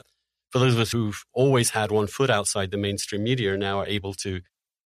course, for those of us who've always had one foot outside the mainstream media and now are able to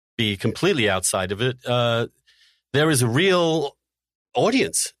be completely outside of it, there is a real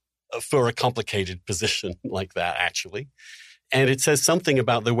audience for a complicated position like that, actually. And it says something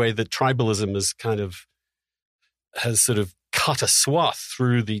about the way that tribalism has sort of cut a swath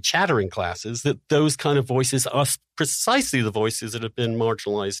through the chattering classes, that those kind of voices are precisely the voices that have been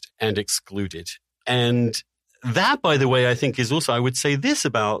marginalized and excluded. And that, by the way, I think is also, I would say this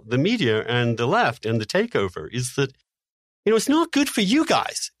about the media and the left and the takeover, is that, it's not good for you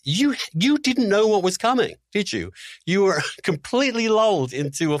guys. You didn't know what was coming, did you? You were completely lulled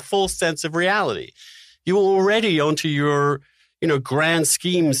into a false sense of reality. You were already onto your, grand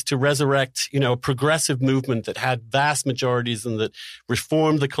schemes to resurrect, a progressive movement that had vast majorities and that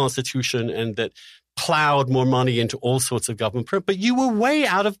reformed the Constitution and that plowed more money into all sorts of government. But you were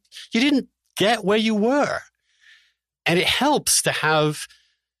you didn't get where you were. And it helps to have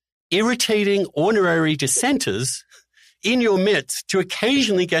irritating honorary dissenters in your midst to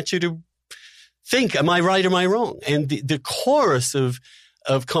occasionally get you to think, am I right, am I wrong? And the chorus of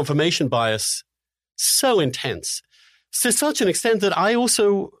confirmation bias, so intense, to such an extent that I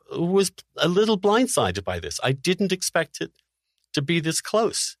also was a little blindsided by this. I didn't expect it to be this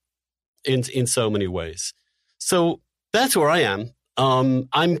close in so many ways. So that's where I am.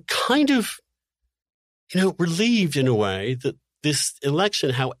 I'm kind of, relieved in a way that this election,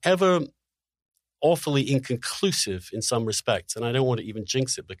 however awfully inconclusive in some respects, and I don't want to even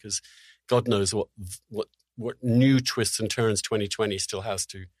jinx it because God knows what new twists and turns 2020 still has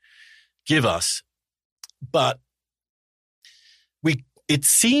to give us. But it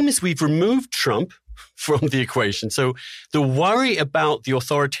seems we've removed Trump from the equation. So the worry about the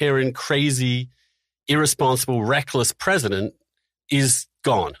authoritarian, crazy, irresponsible, reckless president is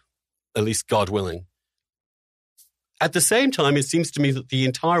gone, at least God willing. At the same time, it seems to me that the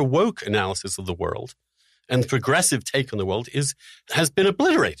entire woke analysis of the world and the progressive take on the world has been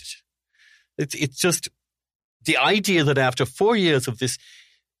obliterated. It's just the idea that after 4 years of this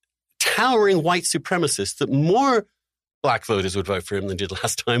towering white supremacist, that more black voters would vote for him than did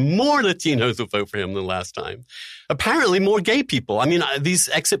last time, more Latinos would vote for him than last time, apparently more gay people. I mean, these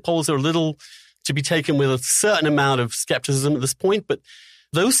exit polls are a little to be taken with a certain amount of skepticism at this point, but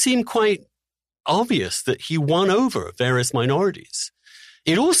those seem quite obvious that he won over various minorities.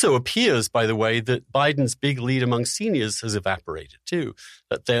 It also appears, by the way, that Biden's big lead among seniors has evaporated too,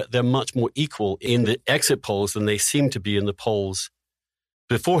 that they're much more equal in the exit polls than they seem to be in the polls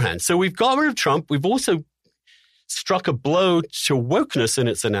beforehand. So we've got rid of Trump. We've also struck a blow to wokeness in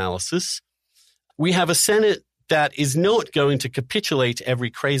its analysis. We have a Senate that is not going to capitulate every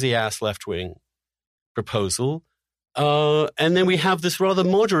crazy-ass left-wing proposal. And then we have this rather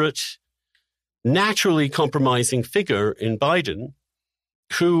moderate, naturally compromising figure in Biden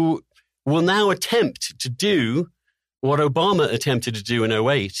who will now attempt to do what Obama attempted to do in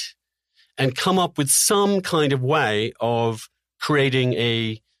 2008 and come up with some kind of way of creating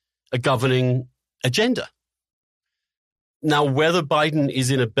a governing agenda. Now, whether Biden is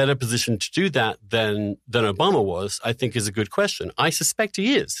in a better position to do that than Obama was, I think is a good question. I suspect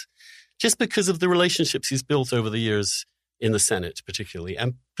he is, just because of the relationships he's built over the years in the Senate, particularly,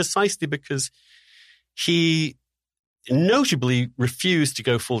 and precisely because he notably refused to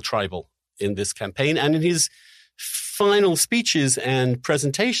go full tribal in this campaign. And in his final speeches and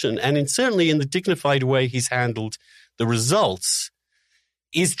presentation, and certainly in the dignified way he's handled the results,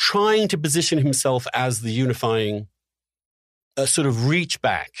 is trying to position himself as the unifying sort of reach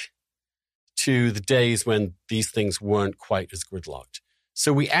back to the days when these things weren't quite as gridlocked.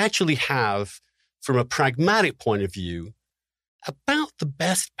 So we actually have, from a pragmatic point of view, about the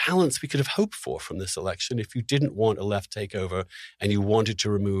best balance we could have hoped for from this election if you didn't want a left takeover and you wanted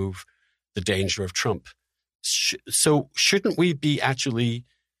to remove the danger of Trump. So shouldn't we be actually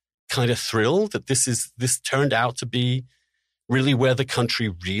kind of thrilled that this turned out to be really where the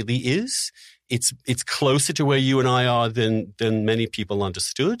country really is? It's closer to where you and I are than many people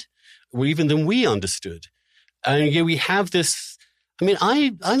understood, or even than we understood. And yeah, we have this. I mean,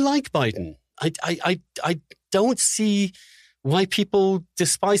 I like Biden. I don't see why people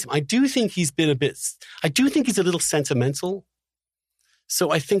despise him. I do think he's a little sentimental. So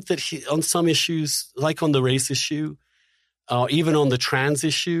I think that on some issues, like on the race issue, even on the trans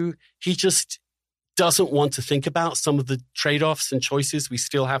issue, he just doesn't want to think about some of the trade-offs and choices we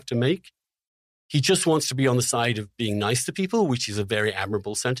still have to make. He just wants to be on the side of being nice to people, which is a very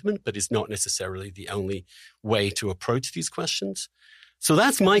admirable sentiment, but is not necessarily the only way to approach these questions. So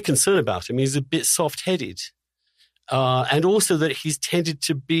that's my concern about him. He's a bit soft-headed. And also that he's tended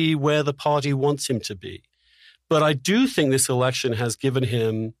to be where the party wants him to be. But I do think this election has given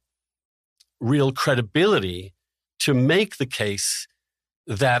him real credibility to make the case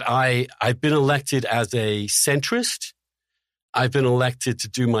that I've been elected as a centrist. I've been elected to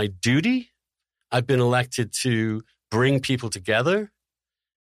do my duty. I've been elected to bring people together.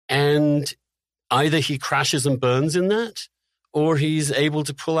 And either he crashes and burns in that, or he's able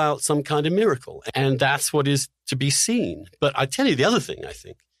to pull out some kind of miracle. And that's what is to be seen. But I tell you, the other thing, I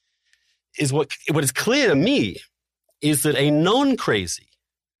think, is what is clear to me is that a non-crazy,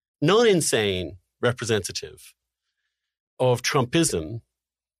 non-insane representative of Trumpism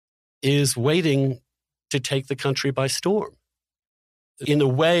is waiting to take the country by storm in a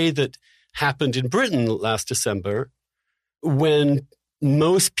way that happened in Britain last December when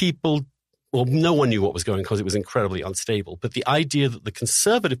most people, well, no one knew what was going on because it was incredibly unstable. But the idea that the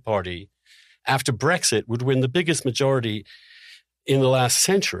Conservative Party, after Brexit, would win the biggest majority in the last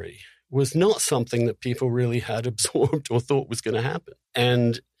century was not something that people really had absorbed or thought was going to happen.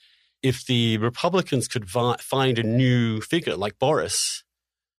 And if the Republicans could find a new figure like Boris,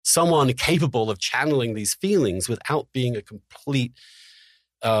 someone capable of channeling these feelings without being a complete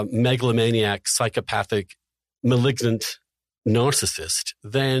megalomaniac, psychopathic, malignant narcissist,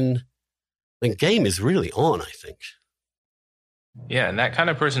 then game is really on, I think. Yeah, and that kind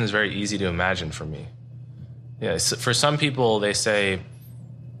of person is very easy to imagine for me. Yeah, for some people, they say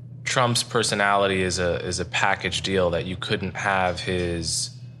Trump's personality is a package deal, that you couldn't have his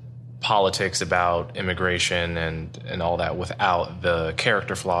politics about immigration and all that without the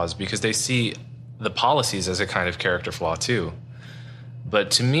character flaws, because they see the policies as a kind of character flaw too. But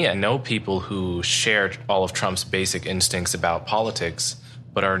to me, I know people who share all of Trump's basic instincts about politics,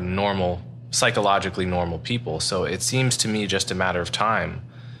 but are normal, psychologically normal people. So it seems to me just a matter of time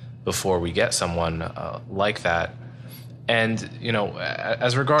before we get someone like that. And, you know,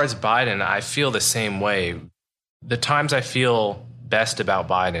 as regards Biden, I feel the same way. The times I feel best about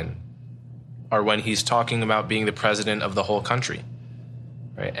Biden are when he's talking about being the president of the whole country,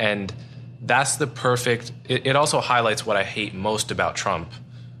 right? And that's the perfect, it also highlights what I hate most about Trump,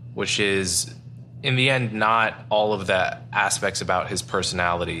 which is, in the end, not all of the aspects about his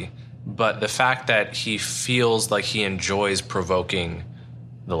personality, but the fact that he feels like he enjoys provoking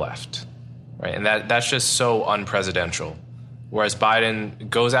the left, right? And that's just so unpresidential. Whereas Biden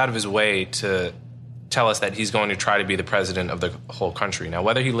goes out of his way to tell us that he's going to try to be the president of the whole country. Now,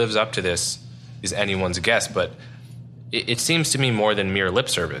 whether he lives up to this is anyone's guess, but it seems to me more than mere lip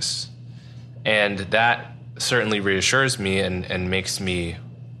service. And that certainly reassures me and makes me,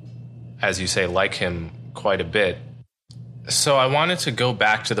 as you say, like him quite a bit. So I wanted to go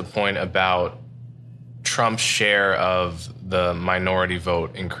back to the point about Trump's share of the minority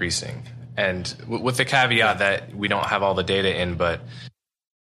vote increasing. And with the caveat that we don't have all the data in, but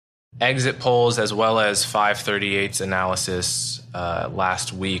exit polls as well as 538's analysis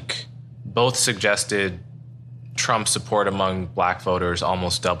last week both suggested Trump support among black voters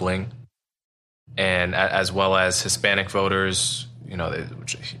almost doubling, and as well as Hispanic voters, you know,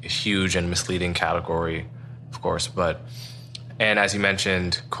 which is a huge and misleading category, of course, and as you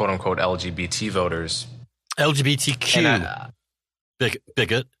mentioned, quote unquote LGBT voters. LGBTQ.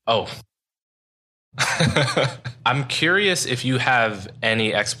 Bigot. Oh. I'm curious if you have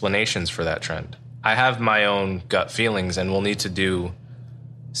any explanations for that trend. I have my own gut feelings, and we'll need to do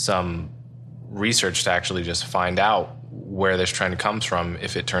some research to actually just find out where this trend comes from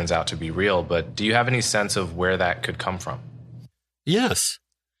if it turns out to be real. But do you have any sense of where that could come from? Yes,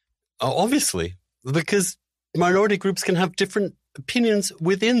 obviously, because minority groups can have different opinions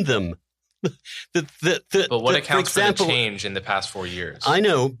within them. But what accounts for the change in the past 4 years? I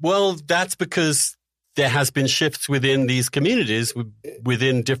know. Well, that's because there has been shifts within these communities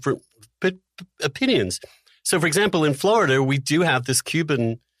within different opinions. So, for example, in Florida, we do have this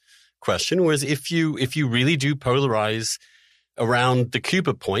Cuban question, whereas if you really do polarize around the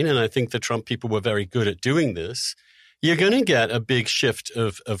Cuba point, and I think the Trump people were very good at doing this, you're going to get a big shift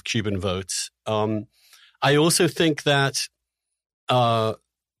of Cuban votes. I also think that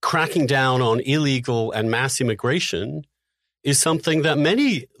cracking down on illegal and mass immigration is something that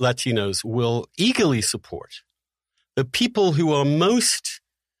many Latinos will eagerly support. The people who are most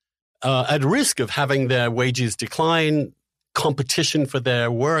at risk of having their wages decline, competition for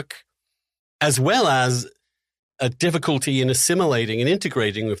their work, as well as a difficulty in assimilating and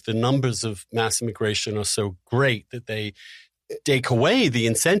integrating if the numbers of mass immigration are so great that they take away the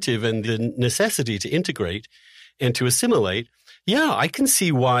incentive and the necessity to integrate and to assimilate. Yeah, I can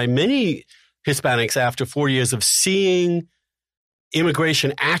see why many Hispanics, after 4 years of seeing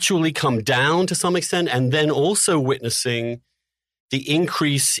immigration actually come down to some extent, and then also witnessing the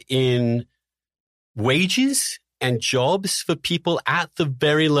increase in wages and jobs for people at the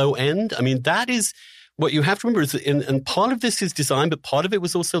very low end. I mean, that is what you have to remember. And part of this is design, but part of it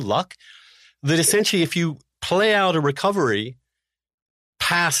was also luck, that essentially if you play out a recovery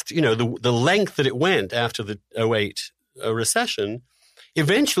past, the length that it went after the '08 recession,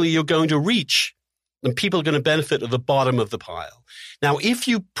 eventually you're going to reach, and people are going to benefit at the bottom of the pile. Now, if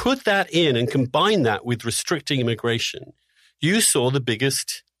you put that in and combine that with restricting immigration, you saw the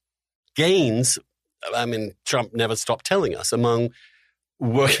biggest gains. I mean, Trump never stopped telling us, among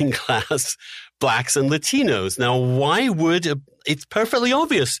working class blacks and Latinos. Now, why would it's perfectly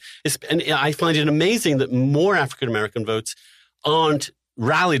obvious. And I find it amazing that more African-American votes aren't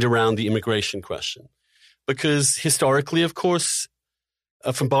rallied around the immigration question. Because historically, of course,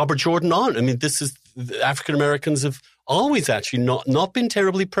 from Barbara Jordan on, I mean, African-Americans have always actually not been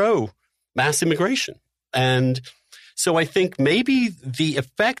terribly pro mass immigration. And so I think maybe the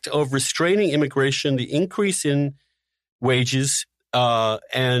effect of restraining immigration, the increase in wages,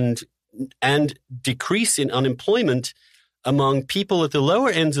 and decrease in unemployment among people at the lower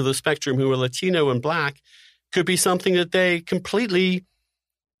ends of the spectrum who are Latino and black could be something that they completely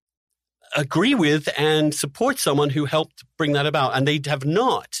agree with and support someone who helped bring that about. And they have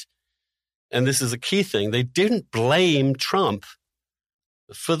not, and this is a key thing, they didn't blame Trump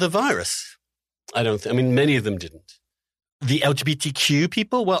for the virus. Many of them didn't. The LGBTQ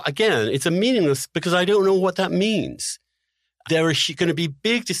people, well, again, it's a meaningless, because I don't know what that means. There are going to be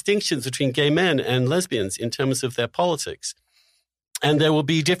big distinctions between gay men and lesbians in terms of their politics. And there will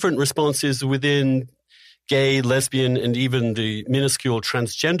be different responses within gay, lesbian, and even the minuscule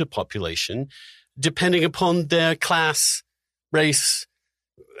transgender population, depending upon their class, race,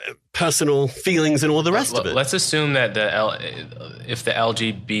 personal feelings, and all the rest of it. Let's assume that if the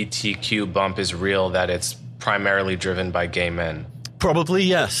LGBTQ bump is real, that it's primarily driven by gay men. Probably,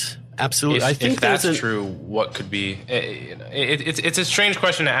 yes. Absolutely. I think if that's true, what could be? It's a strange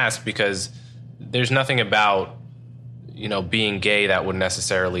question to ask, because there's nothing about being gay that would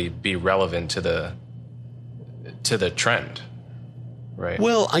necessarily be relevant to the trend, right?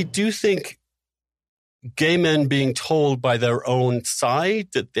 Well, I do think gay men being told by their own side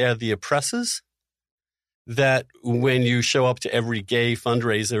that they're the oppressors, that when you show up to every gay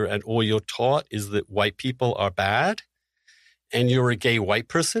fundraiser and all you're taught is that white people are bad and you're a gay white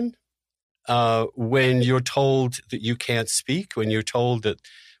person, when you're told that you can't speak, when you're told that,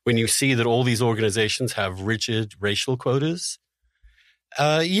 when you see that all these organizations have rigid racial quotas,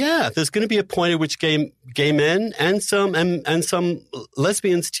 there's going to be a point at which gay men and some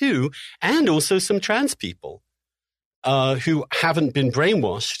lesbians too, and also some trans people who haven't been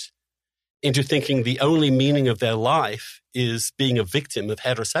brainwashed into thinking the only meaning of their life is being a victim of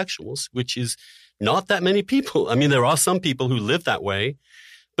heterosexuals, which is not that many people. I mean, there are some people who live that way,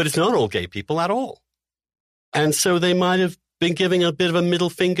 but it's not all gay people at all. And so they might have been giving a bit of a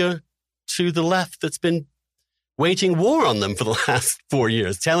middle finger to the left that's been waging war on them for the last 4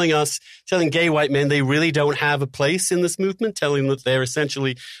 years, telling gay white men they really don't have a place in this movement, telling them that they're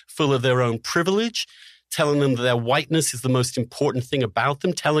essentially full of their own privilege, telling them that their whiteness is the most important thing about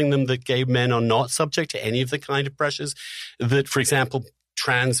them, telling them that gay men are not subject to any of the kind of pressures that, for example,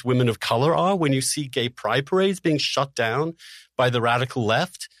 trans women of color are. When you see gay pride parades being shut down by the radical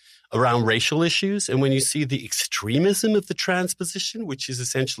left around racial issues, and when you see the extremism of the trans position, which is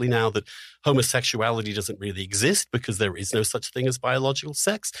essentially now that homosexuality doesn't really exist because there is no such thing as biological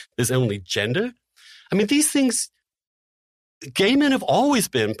sex, there's only gender. I mean, these things, gay men have always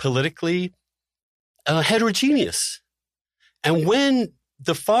been politically heterogeneous. And when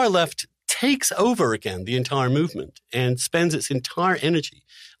the far left takes over again the entire movement and spends its entire energy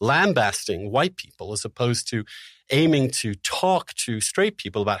lambasting white people as opposed to aiming to talk to straight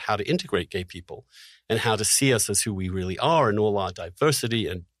people about how to integrate gay people and how to see us as who we really are and all our diversity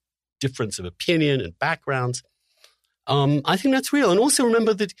and difference of opinion and backgrounds, I think that's real. And also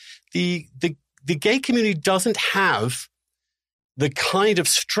remember that the gay community doesn't have the kind of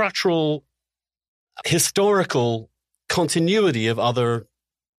structural, historical continuity of other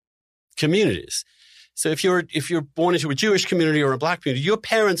communities. So if you're born into a Jewish community or a black community, your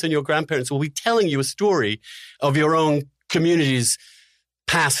parents and your grandparents will be telling you a story of your own community's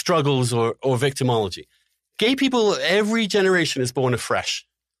past struggles or victimology. Gay people, every generation is born afresh,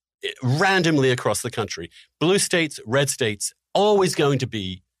 randomly across the country. Blue states, red states, always going to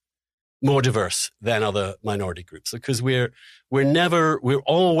be more diverse than other minority groups because we're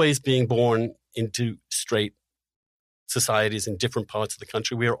always being born into straight societies in different parts of the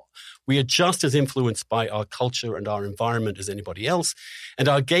country. We are just as influenced by our culture and our environment as anybody else. And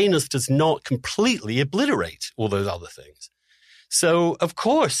our gayness does not completely obliterate all those other things. So, of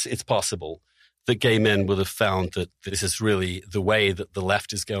course, it's possible that gay men would have found that this is really the way that the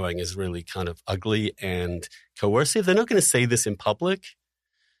left is going is really kind of ugly and coercive. They're not going to say this in public.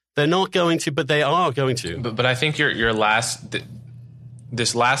 They're not going to, but they are going to. But I think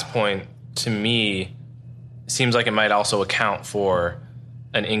this last point, to me, seems like it might also account for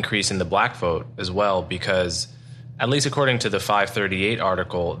an increase in the black vote as well, because at least according to the 538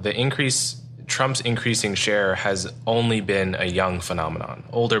 article, Trump's increasing share has only been a young phenomenon.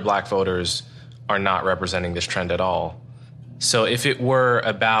 Older black voters are not representing this trend at all. So if it were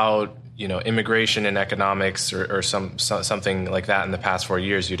about, immigration and economics or something like that in the past 4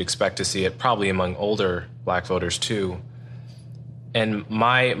 years, you'd expect to see it probably among older black voters too. And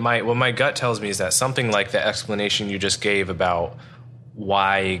what my gut tells me is that something like the explanation you just gave about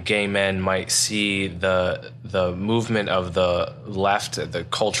why gay men might see the movement of the left, the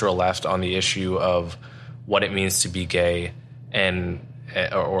cultural left, on the issue of what it means to be gay, and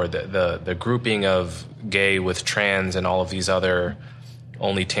or the grouping of gay with trans and all of these other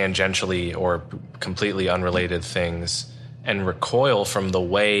only tangentially or completely unrelated things, and recoil from the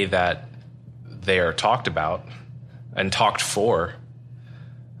way that they are talked about and talked for.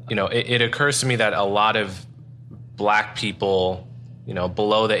 It occurs to me that a lot of black people,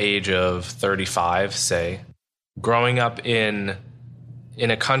 below the age of 35, say, growing up in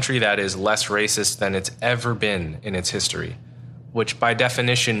a country that is less racist than it's ever been in its history, which by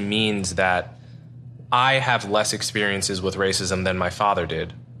definition means that I have less experiences with racism than my father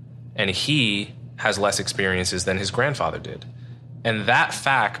did, and he has less experiences than his grandfather did. And that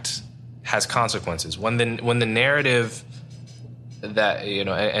fact has consequences. When the narrative that,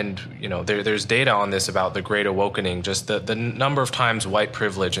 there's data on this about the Great Awakening, just the number of times white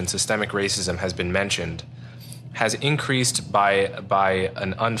privilege and systemic racism has been mentioned has increased by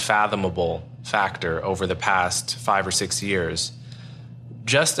an unfathomable factor over the past 5 or 6 years,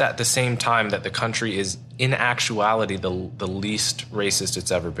 just at the same time that the country is in actuality the least racist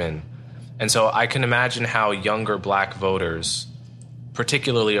it's ever been. And so I can imagine how younger black voters,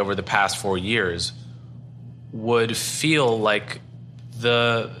 particularly over the past 4 years, would feel like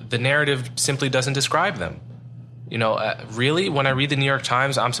the narrative simply doesn't describe them. Really, when I read the New York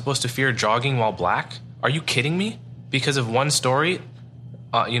Times, I'm supposed to fear jogging while black? Are you kidding me? Because of one story,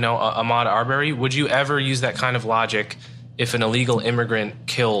 Ahmaud Arbery? Would you ever use that kind of logic if an illegal immigrant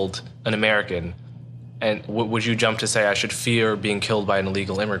killed an American? And would you jump to say I should fear being killed by an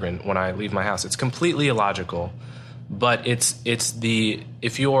illegal immigrant when I leave my house? It's completely illogical. But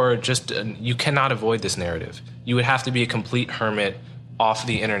if you're you cannot avoid this narrative. You would have to be a complete hermit off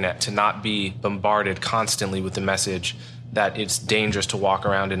the internet to not be bombarded constantly with the message that it's dangerous to walk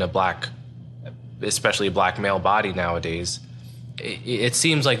around in especially a black male body nowadays. It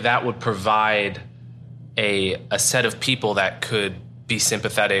seems like that would provide a set of people that could be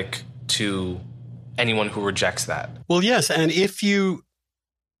sympathetic to anyone who rejects that. Well, yes, and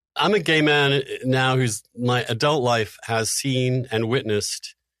I'm a gay man now whose my adult life has seen and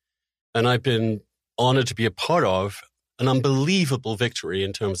witnessed, and I've been honored to be a part of, an unbelievable victory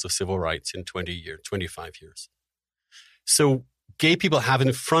in terms of civil rights in 25 years. So gay people have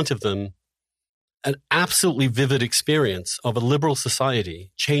in front of them an absolutely vivid experience of a liberal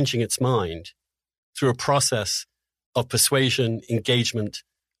society changing its mind through a process of persuasion, engagement,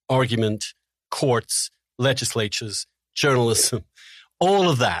 argument, courts, legislatures, journalism, all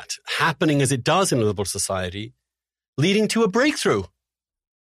of that happening as it does in a liberal society, leading to a breakthrough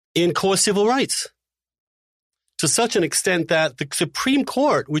in core civil rights, to such an extent that the Supreme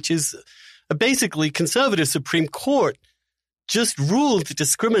Court, which is a basically conservative Supreme Court, just ruled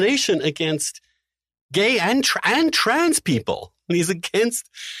discrimination against gay and trans people. Is against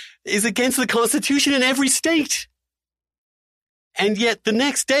the Constitution in every state. And yet the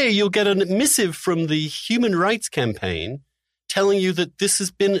next day you'll get a missive from the Human Rights Campaign telling you that this has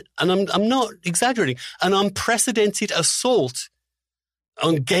been, and I'm not exaggerating, an unprecedented assault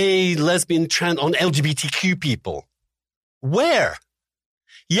on gay, lesbian, trans, on LGBTQ people. Where?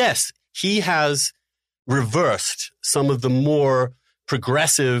 Yes, he has reversed some of the more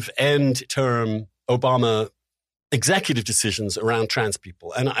progressive end-term Obama executive decisions around trans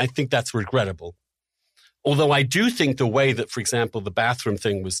people, and I think that's regrettable. Although I do think the way that, for example, the bathroom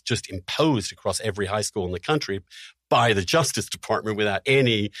thing was just imposed across every high school in the country by the Justice Department without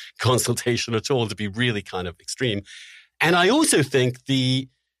any consultation at all to be really kind of extreme. And I also think the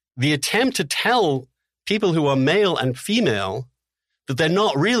attempt to tell people who are male and female that they're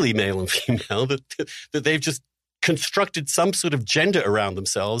not really male and female, that they've just constructed some sort of gender around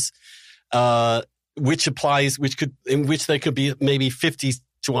themselves, in which there could be maybe 50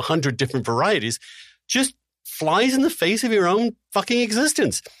 to 100 different varieties, just flies in the face of your own fucking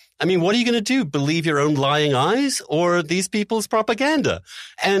existence. I mean, what are you going to do? Believe your own lying eyes or these people's propaganda?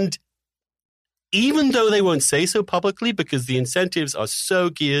 And even though they won't say so publicly because the incentives are so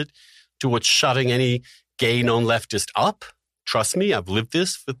geared towards shutting any gay non-leftist up, trust me, I've lived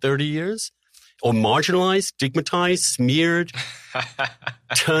this for 30 years, or marginalized, stigmatized, smeared,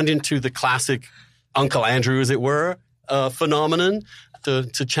 turned into the classic Uncle Andrew, as it were, phenomenon,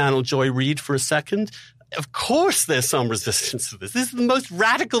 to channel Joy Reid for a second. Of course there's some resistance to this. This is the most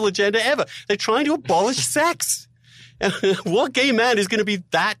radical agenda ever. They're trying to abolish sex. And what gay man is going to be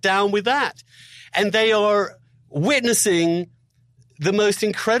that down with that? And they are witnessing the most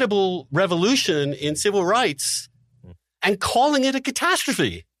incredible revolution in civil rights and calling it a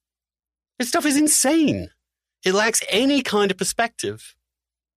catastrophe. This stuff is insane. It lacks any kind of perspective.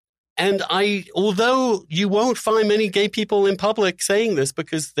 And although you won't find many gay people in public saying this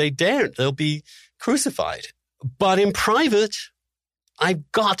because they daren't, they'll be crucified. But in private,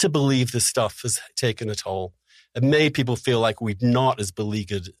 I've got to believe this stuff has taken a toll. It made people feel like we're not as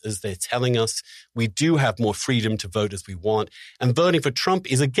beleaguered as they're telling us. We do have more freedom to vote as we want. And voting for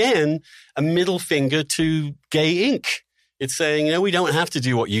Trump is, again, a middle finger to Gay Inc. It's saying, we don't have to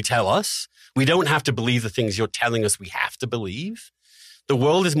do what you tell us. We don't have to believe the things you're telling us we have to believe. The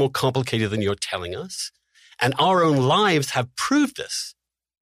world is more complicated than you're telling us. And our own lives have proved this.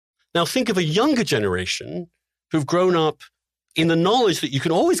 Now think of a younger generation who've grown up in the knowledge that you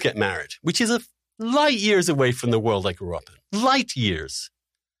can always get married, which is a light years away from the world I grew up in. Light years.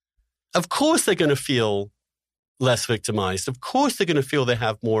 Of course they're going to feel less victimized. Of course they're going to feel they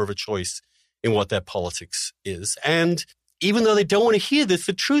have more of a choice in what their politics is. And even though they don't want to hear this,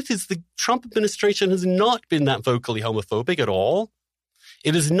 the truth is the Trump administration has not been that vocally homophobic at all.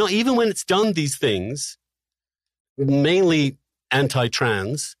 It is not, even when it's done these things, mainly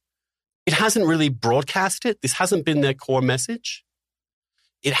anti-trans, it hasn't really broadcast it. This hasn't been their core message.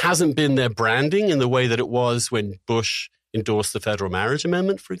 It hasn't been their branding in the way that it was when Bush endorsed the federal marriage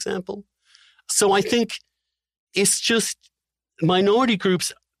amendment, for example. So I think it's just minority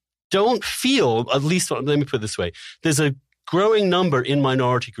groups don't feel, at least let me put it this way, there's a growing number in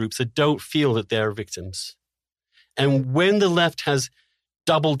minority groups that don't feel that they're victims. And when the left has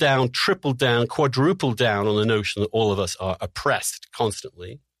doubled down, tripled down, quadrupled down on the notion that all of us are oppressed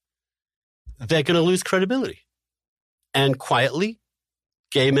constantly, they're going to lose credibility. And quietly,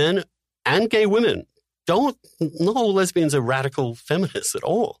 gay men and gay women not all lesbians are radical feminists at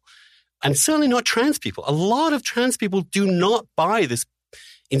all. And certainly not trans people. A lot of trans people do not buy this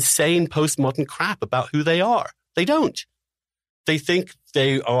insane postmodern crap about who they are. They don't. They think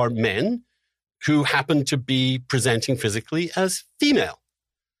they are men who happen to be presenting physically as female.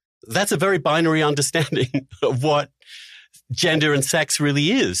 That's a very binary understanding of what gender and sex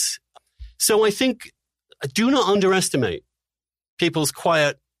really is. So I think do not underestimate people's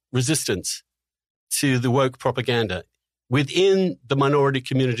quiet resistance to the woke propaganda within the minority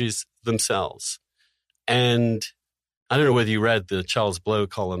communities themselves. And I don't know whether you read the Charles Blow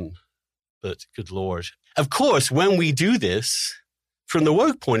column, but good Lord. Of course, when we do this, from the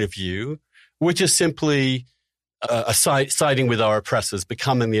woke point of view, we're just simply siding with our oppressors,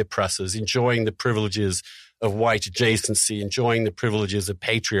 becoming the oppressors, enjoying the privileges of white adjacency, enjoying the privileges of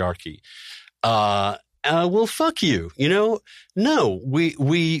patriarchy. Well, fuck you. No,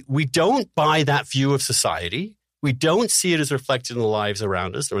 we don't buy that view of society. We don't see it as reflected in the lives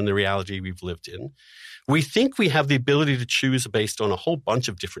around us or in the reality we've lived in. We think we have the ability to choose based on a whole bunch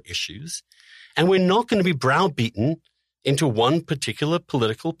of different issues, and we're not going to be browbeaten into one particular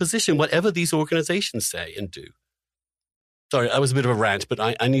political position, whatever these organizations say and do. Sorry, that was a bit of a rant, but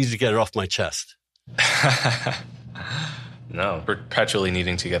I needed to get it off my chest. No, perpetually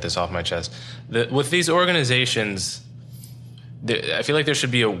needing to get this off my chest. With these organizations, I feel like there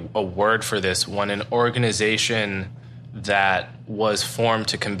should be a word for this. When an organization that was formed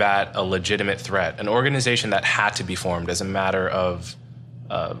to combat a legitimate threat, an organization that had to be formed as a matter of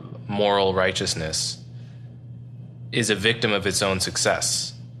moral righteousness, is a victim of its own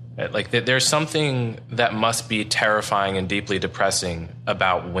success. Right? Like there's something that must be terrifying and deeply depressing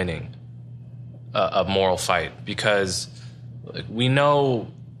about winning a moral fight, because we know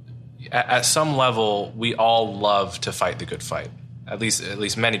at some level we all love to fight the good fight. At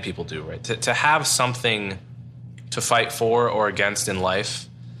least many people do, right? To have something to fight for or against in life,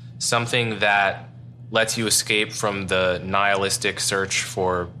 something that lets you escape from the nihilistic search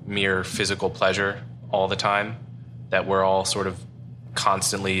for mere physical pleasure all the time that we're all sort of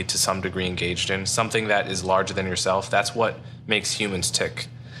constantly to some degree engaged in, something that is larger than yourself. That's what makes humans tick.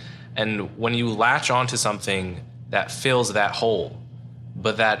 And when you latch onto something that fills that hole,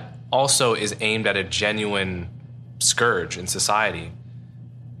 but that also is aimed at a genuine scourge in society,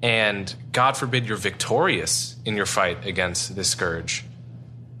 and God forbid you're victorious in your fight against this scourge,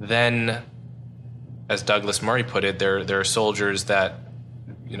 then, as Douglas Murray put it, there are soldiers that,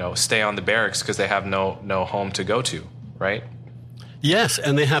 stay on the barracks because they have no home to go to, right? Yes,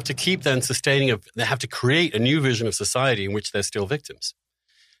 and they have to keep then they have to create a new vision of society in which they're still victims.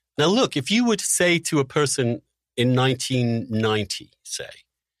 Now, look, if you would say to a person in 1990, say,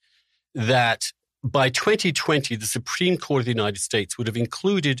 that by 2020, the Supreme Court of the United States would have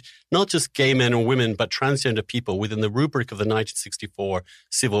included not just gay men or women, but transgender people within the rubric of the 1964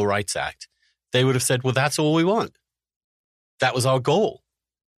 Civil Rights Act, they would have said, well, that's all we want. That was our goal.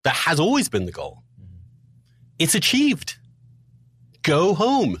 That has always been the goal. It's achieved. Go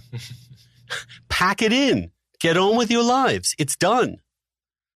home. Pack it in. Get on with your lives. It's done.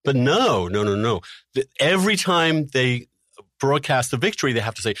 But no. Every time they broadcast a victory, they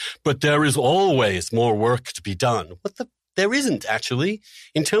have to say, but there is always more work to be done. There isn't, actually.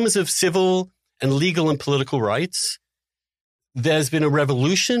 In terms of civil and legal and political rights, there's been a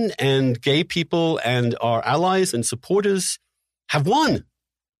revolution, and gay people and our allies and supporters have won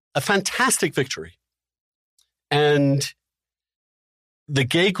a fantastic victory. And the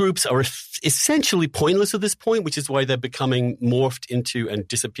gay groups are essentially pointless at this point, which is why they're becoming morphed into and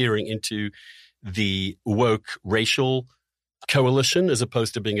disappearing into the woke racial coalition as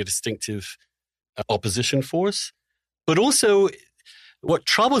opposed to being a distinctive opposition force. But also, what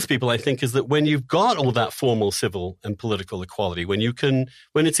troubles people, I think, is that when you've got all that formal civil and political equality, when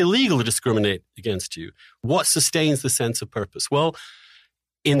it's illegal to discriminate against you, what sustains the sense of purpose? Well,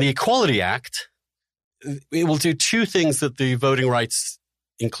 in the Equality Act, it will do two things that the voting rights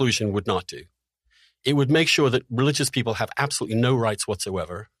inclusion would not do. It would make sure that religious people have absolutely no rights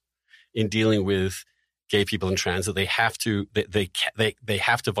whatsoever in dealing with gay people and trans, that they have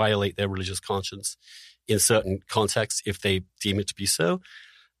to violate their religious conscience in certain contexts if they deem it to be so.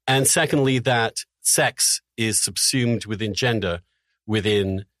 And secondly, that sex is subsumed within gender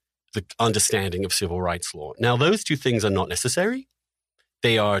within the understanding of civil rights law. Now, those two things are not necessary.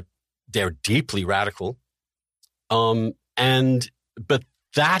 They're deeply radical. But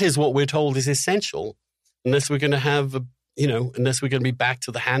that is what we're told is essential unless we're going to have, unless we're going to be back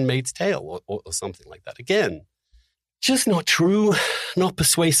to the Handmaid's Tale or something like that. Again, just not true, not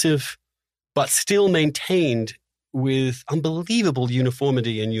persuasive, but still maintained with unbelievable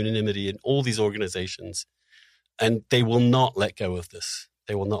uniformity and unanimity in all these organizations. And they will not let go of this.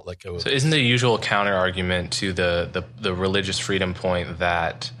 They will not let go of this. So isn't the usual counter argument to the religious freedom point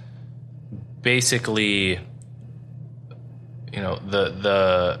that basically,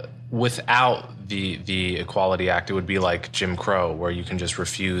 the without the Equality Act, it would be like Jim Crow, where you can just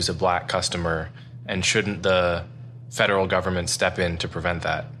refuse a black customer, and shouldn't the federal government step in to prevent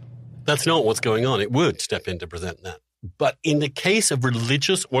that? That's not what's going on. It would step in to prevent that. But in the case of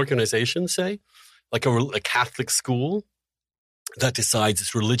religious organizations, say, like a Catholic school that decides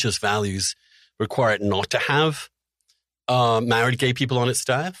its religious values require it not to have married gay people on its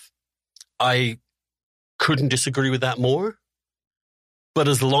staff, I couldn't disagree with that more. But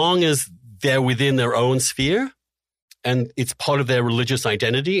as long as they're within their own sphere and it's part of their religious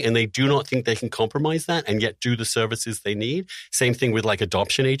identity and they do not think they can compromise that and yet do the services they need. Same thing with like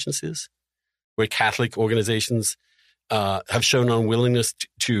adoption agencies, where Catholic organizations have shown unwillingness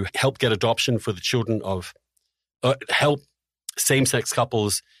to help get adoption for the children of, help same-sex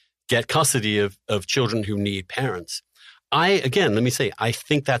couples get custody of children who need parents. Let me say, I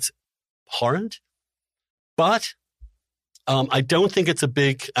think that's horrid, but I don't think it's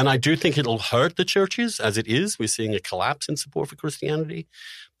and I do think it'll hurt the churches as it is. We're seeing a collapse in support for Christianity.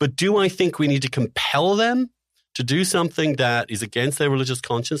 But do I think we need to compel them to do something that is against their religious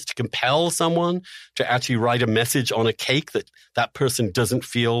conscience, to compel someone to actually write a message on a cake that person doesn't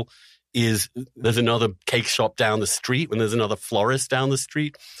feel there's another cake shop down the street when there's another florist down the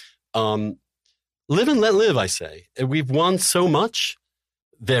street? Live and let live, I say. We've won so much.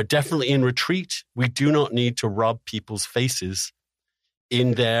 They're definitely in retreat. We do not need to rub people's faces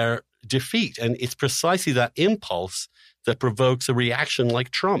in their defeat. And it's precisely that impulse that provokes a reaction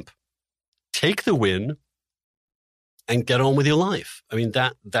like Trump. Take the win and get on with your life. I mean,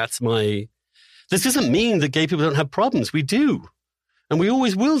 this doesn't mean that gay people don't have problems. We do. And we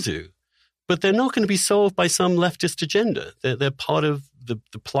always will do. But they're not going to be solved by some leftist agenda. They're part of the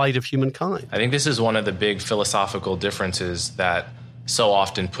plight of humankind. I think this is one of the big philosophical differences that so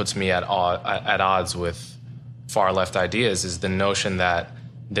often puts me at odds with far left ideas is the notion that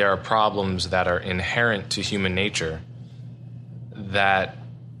there are problems that are inherent to human nature that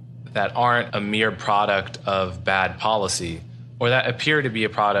aren't a mere product of bad policy, or that appear to be a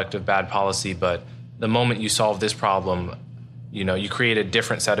product of bad policy, but the moment you solve this problem, you create a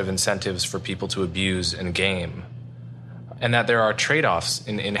different set of incentives for people to abuse and game. And that there are trade-offs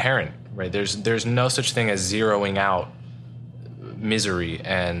inherent, right? There's no such thing as zeroing out misery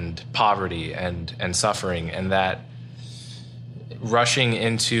and poverty and suffering, and that rushing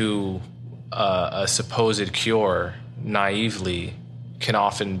into a supposed cure naively can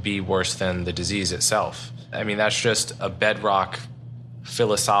often be worse than the disease itself. I mean, that's just a bedrock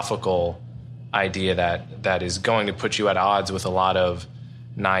philosophical idea that is going to put you at odds with a lot of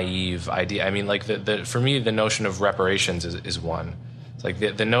naive idea. I mean, like for me, the notion of reparations is one. It's like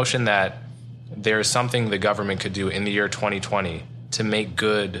the notion that there is something the government could do in the year 2020 to make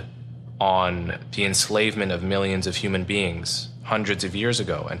good on the enslavement of millions of human beings hundreds of years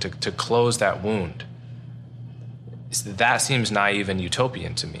ago, and to close that wound. That seems naive and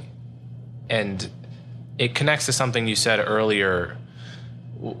utopian to me. And it connects to something you said earlier,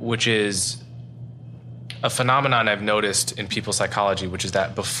 which is a phenomenon I've noticed in people's psychology, which is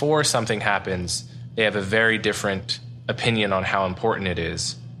that before something happens, they have a very different opinion on how important it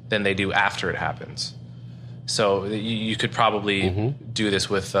is than they do after it happens. So you could probably do this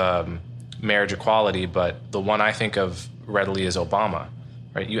with marriage equality, but the one I think of readily is Obama.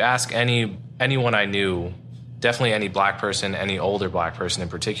 Right? You ask anyone I knew, definitely any black person, any older black person in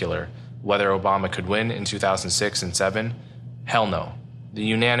particular, whether Obama could win in 2006 and 2007, hell no. The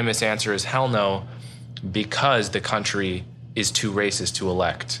unanimous answer is hell no, because the country is too racist to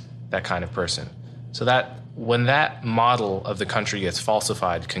elect that kind of person. So that when that model of the country gets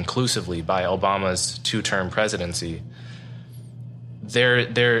falsified conclusively by Obama's two-term presidency,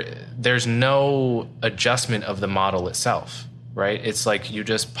 there's no adjustment of the model itself, right? It's like you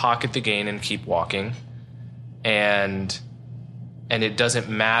just pocket the gain and keep walking, and it doesn't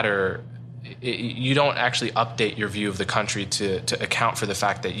matter. You don't actually update your view of the country to account for the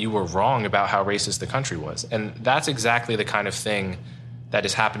fact that you were wrong about how racist the country was. And that's exactly the kind of thing that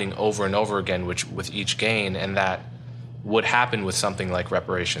is happening over and over again with each gain, and that would happen with something like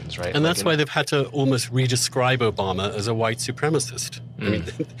reparations, right? And that's why they've had to almost redescribe Obama as a white supremacist. I mean,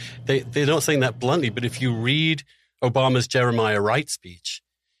 they're not saying that bluntly, but if you read Obama's Jeremiah Wright speech,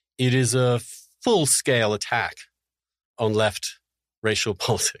 it is a full-scale attack on left racial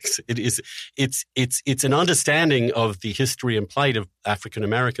politics. It's an understanding of the history and plight of African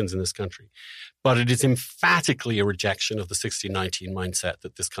Americans in this country, but it is emphatically a rejection of the 1619 mindset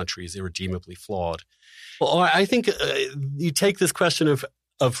that this country is irredeemably flawed. Well, I think you take this question of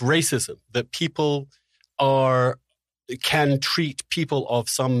racism, that people can treat people of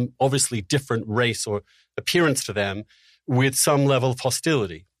some obviously different race or appearance to them with some level of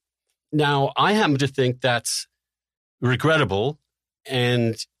hostility. Now, I happen to think that's regrettable.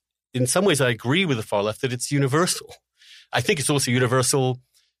 And in some ways, I agree with the far left that it's universal. I think it's also universal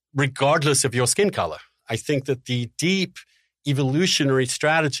regardless of your skin color. I think that the deep evolutionary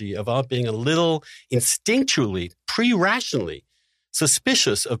strategy of our being a little instinctually, pre-rationally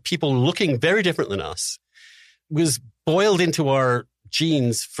suspicious of people looking very different than us was boiled into our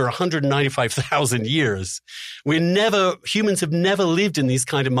genes for 195,000 years. Humans have never lived in these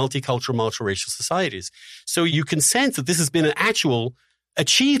kind of multicultural, multiracial societies. So you can sense that this has been an actual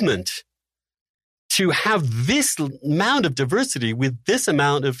achievement to have this amount of diversity with this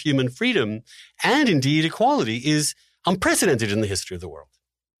amount of human freedom and indeed equality is unprecedented in the history of the world.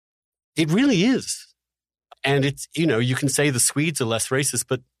 It really is. And it's, you can say the Swedes are less racist,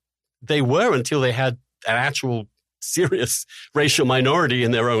 but they were until they had an actual serious racial minority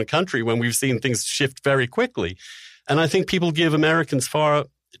in their own country, when we've seen things shift very quickly. And I think people give Americans far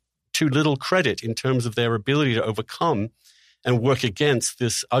too little credit in terms of their ability to overcome and work against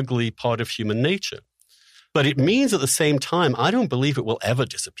this ugly part of human nature. But it means at the same time, I don't believe it will ever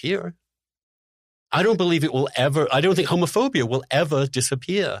disappear. I don't think homophobia will ever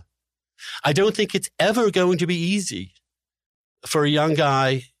disappear. I don't think it's ever going to be easy for a young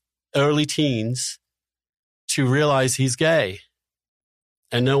guy, early teens, to realize he's gay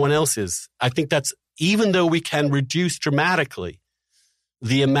and no one else is. I think that's, even though we can reduce dramatically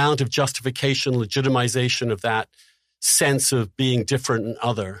the amount of justification, legitimization of that sense of being different and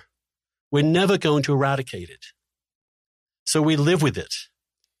other, we're never going to eradicate it. So we live with it.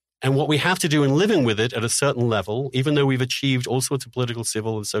 And what we have to do in living with it at a certain level, even though we've achieved all sorts of political,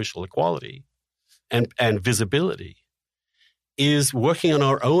 civil, and social equality and visibility, is working on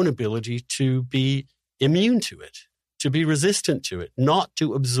our own ability to be immune to it, to be resistant to it, not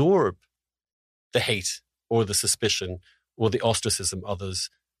to absorb the hate or the suspicion or the ostracism others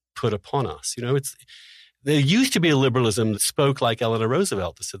put upon us. There used to be a liberalism that spoke like Eleanor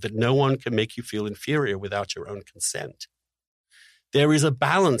Roosevelt, that said that no one can make you feel inferior without your own consent. There is a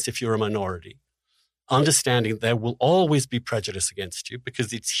balance if you're a minority, understanding there will always be prejudice against you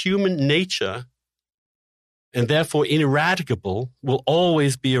because it's human nature and therefore ineradicable, will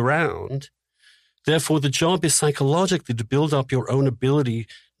always be around. Therefore, the job is psychologically to build up your own ability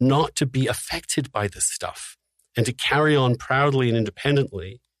not to be affected by this stuff and to carry on proudly and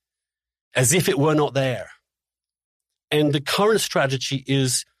independently as if it were not there. And the current strategy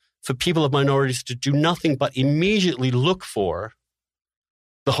is for people of minorities to do nothing but immediately look for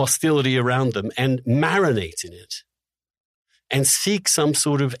the hostility around them and marinate in it and seek some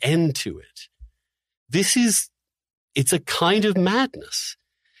sort of end to it. It's a kind of madness.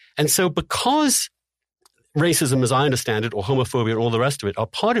 And so because racism, as I understand it, or homophobia and all the rest of it, are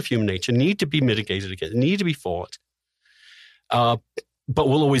part of human nature, need to be mitigated against, need to be fought, but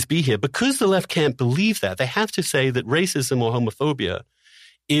will always be here. Because the left can't believe that, they have to say that racism or homophobia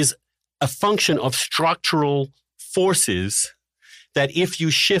is a function of structural forces, that if you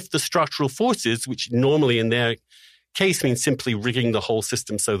shift the structural forces, which normally in their case means simply rigging the whole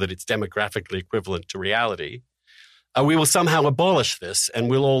system so that it's demographically equivalent to reality, we will somehow abolish this and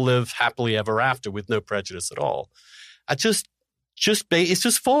we'll all live happily ever after with no prejudice at all. It's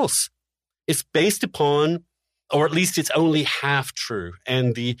just false. It's based upon, or at least it's only half true.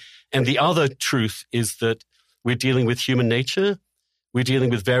 And the other truth is that we're dealing with human nature. We're dealing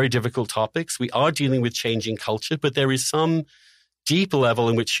with very difficult topics. We are dealing with changing culture, but there is some deep level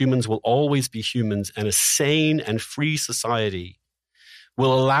in which humans will always be humans, and a sane and free society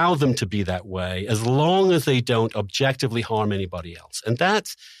will allow them to be that way as long as they don't objectively harm anybody else. And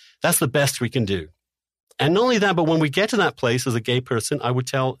that's the best we can do. And not only that, but when we get to that place as a gay person, I would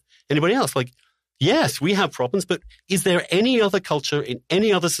tell anybody else, yes, we have problems, but is there any other culture in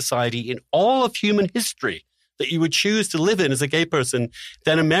any other society in all of human history that you would choose to live in as a gay person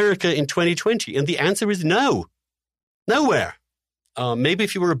than America in 2020? And the answer is no. Nowhere. Maybe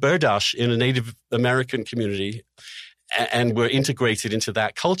if you were a Berdache in a Native American community and were integrated into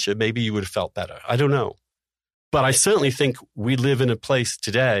that culture, maybe you would have felt better. I don't know. But I certainly think we live in a place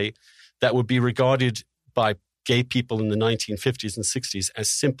today that would be regarded by gay people in the 1950s and 60s as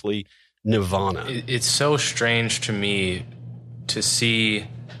simply nirvana. It's so strange to me to see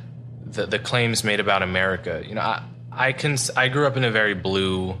the claims made about America. I grew up in a very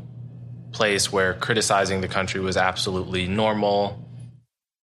blue place where criticizing the country was absolutely normal,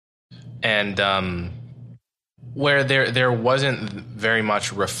 and where there wasn't very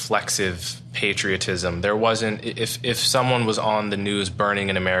much reflexive patriotism. There wasn't, if someone was on the news burning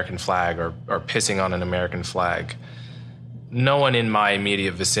an American flag or pissing on an American flag, no one in my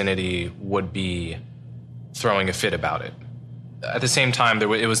immediate vicinity would be throwing a fit about it. At the same time, there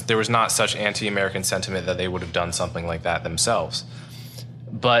was not such anti-American sentiment that they would have done something like that themselves.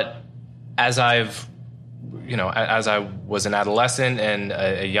 But as I was an adolescent and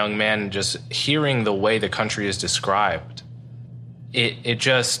a young man, just hearing the way the country is described,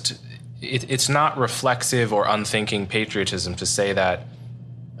 it's not reflexive or unthinking patriotism to say that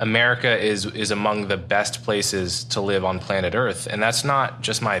America is among the best places to live on planet Earth. And that's not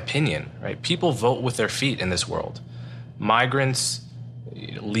just my opinion, right? People vote with their feet in this world. Migrants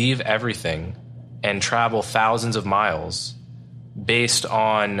leave everything and travel thousands of miles based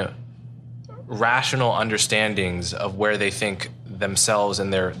on rational understandings of where they think themselves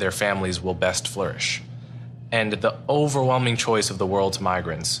and their families will best flourish. And the overwhelming choice of the world's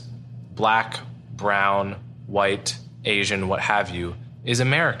migrants, black, brown, white, Asian, what have you, is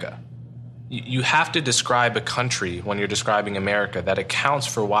America. You have to describe a country when you're describing America that accounts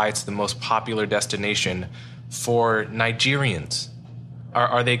for why it's the most popular destination for Nigerians.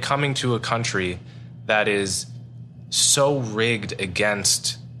 Are they coming to a country that is so rigged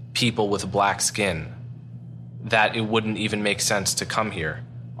against people with black skin that it wouldn't even make sense to come here?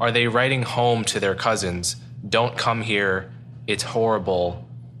 Are they writing home to their cousins, don't come here, it's horrible,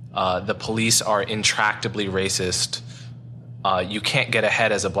 the police are intractably racist, you can't get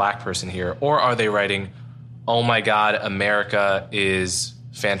ahead as a black person here? Or are they writing, oh my God, America is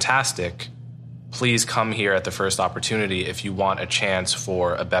fantastic, please come here at the first opportunity if you want a chance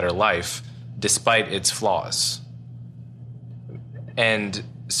for a better life, despite its flaws? And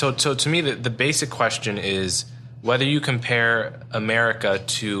so to me, the basic question is whether you compare America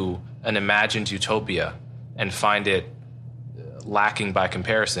to an imagined utopia and find it lacking by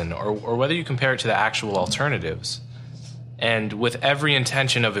comparison, or whether you compare it to the actual alternatives. And with every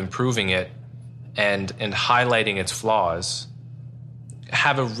intention of improving it and highlighting its flaws,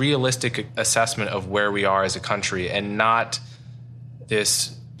 have a realistic assessment of where we are as a country and not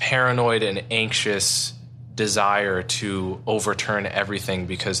this paranoid and anxious desire to overturn everything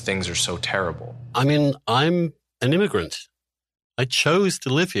because things are so terrible. I mean, I'm an immigrant. I chose to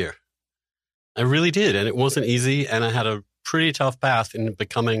live here. I really did. And it wasn't easy. And I had a pretty tough path in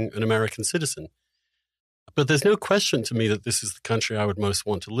becoming an American citizen. But there's no question to me that this is the country I would most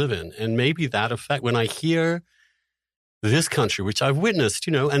want to live in. And maybe that effect, when I hear this country, which I've witnessed,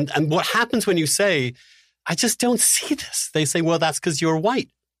 and what happens when you say, I just don't see this. They say, well, that's because you're white.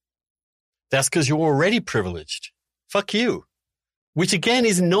 That's because you're already privileged. Fuck you. Which again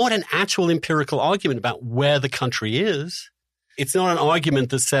is not an actual empirical argument about where the country is. It's not an argument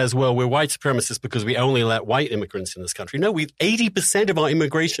that says, well, we're white supremacists because we only let white immigrants in this country. No, 80% of our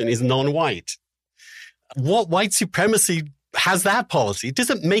immigration is non-white. What white supremacy has that policy? It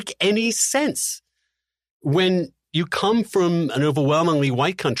doesn't make any sense. When you come from an overwhelmingly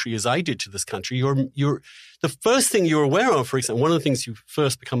white country, as I did to this country, you're the first thing you're aware of, for example, one of the things you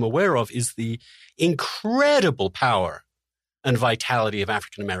first become aware of is the incredible power and vitality of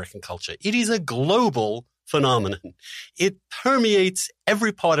African-American culture. It is a global phenomenon. It permeates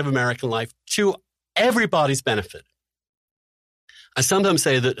every part of American life to everybody's benefit. I sometimes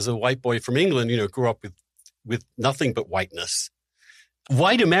say that as a white boy from England, grew up with nothing but whiteness.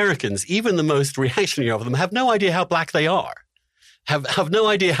 White Americans, even the most reactionary of them, have no idea how black they are, have no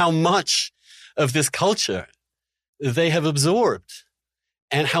idea how much of this culture they have absorbed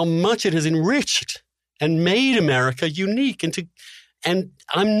and how much it has enriched and made America unique. And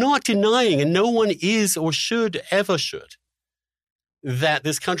I'm not denying, and no one is or ever should, that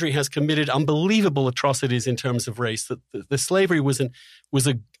this country has committed unbelievable atrocities in terms of race, that the slavery was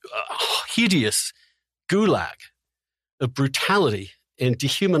a hideous gulag of brutality and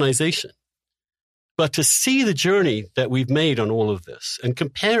dehumanization. But to see the journey that we've made on all of this and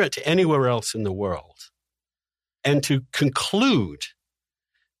compare it to anywhere else in the world, and to conclude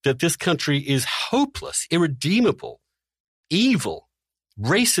that this country is hopeless, irredeemable, evil,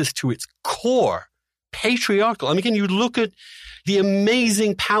 racist to its core, patriarchal. I mean, again, you look at the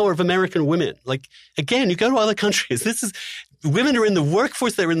amazing power of American women. Like, again, you go to other countries. Women are in the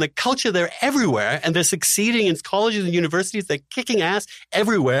workforce, they're in the culture, they're everywhere, and they're succeeding in colleges and universities, they're kicking ass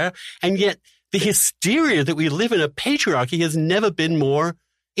everywhere, and yet the hysteria that we live in a patriarchy has never been more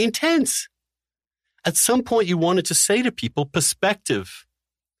intense. At some point, you wanted to say to people, perspective.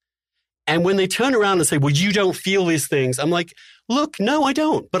 And when they turn around and say, well, you don't feel these things, I'm like, look, no, I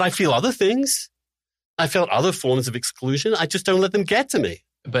don't, but I feel other things. I felt other forms of exclusion. I just don't let them get to me.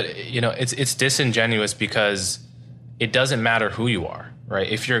 But, it's disingenuous because it doesn't matter who you are, right?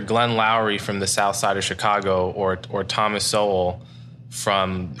 If you're Glenn Lowry from the south side of Chicago or Thomas Sowell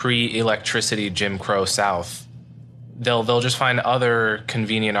from pre-electricity Jim Crow South, they'll just find other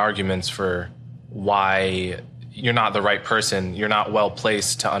convenient arguments for why you're not the right person. You're not well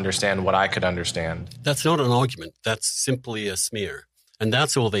placed to understand what I could understand. That's not an argument. That's simply a smear. And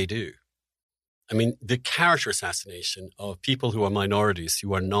that's all they do. I mean, the character assassination of people who are minorities,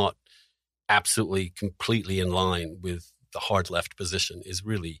 who are not absolutely completely in line with the hard left position is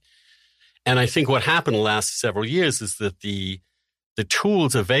really, and I think what happened the last several years is that the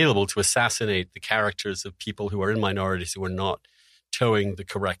tools available to assassinate the characters of people who are in minorities who are not towing the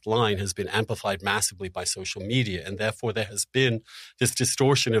correct line has been amplified massively by social media. And therefore there has been this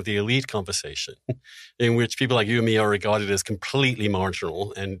distortion of the elite conversation in which people like you and me are regarded as completely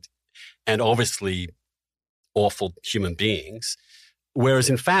marginal and obviously awful human beings. Whereas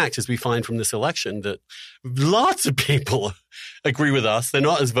in fact, as we find from this election, that lots of people agree with us. They're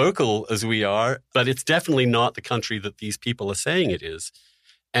not as vocal as we are, but it's definitely not the country that these people are saying it is.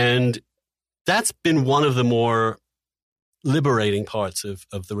 And that's been one of the more liberating parts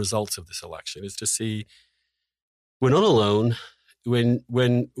of the results of this election, is to see we're not alone. When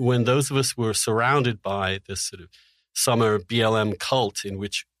those of us were surrounded by this sort of summer BLM cult in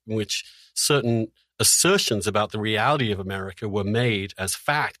which certain assertions about the reality of America were made as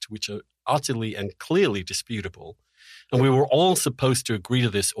fact, which are utterly and clearly disputable, and we were all supposed to agree to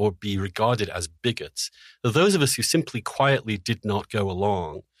this or be regarded as bigots. Those of us who simply quietly did not go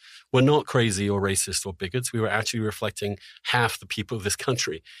along were not crazy or racist or bigots. We were actually reflecting half the people of this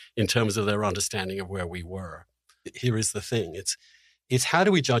country in terms of their understanding of where we were. Here is the thing. It's how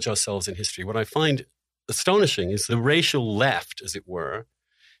do we judge ourselves in history? What I find astonishing is the racial left, as it were,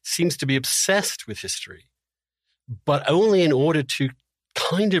 seems to be obsessed with history, but only in order to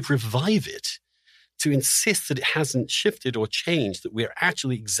kind of revive it, to insist that it hasn't shifted or changed, that we're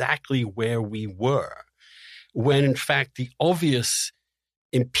actually exactly where we were, when in fact the obvious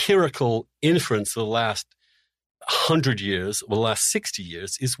empirical inference of the last 100 years, or the last 60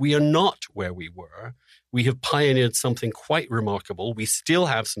 years, is we are not where we were. We have pioneered something quite remarkable. We still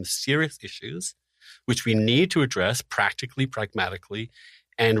have some serious issues, which we need to address practically, pragmatically,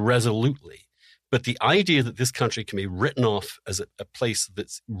 and resolutely. But the idea that this country can be written off as a place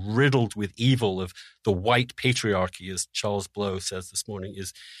that's riddled with evil of the white patriarchy, as Charles Blow says this morning,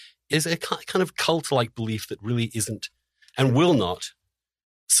 is a kind of cult-like belief that really isn't and will not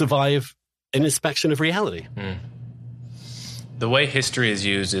survive an inspection of reality. The way history is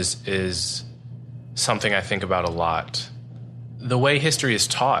used is something I think about a lot. The way history is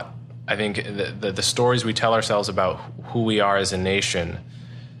taught, I think the stories we tell ourselves about who we are as a nation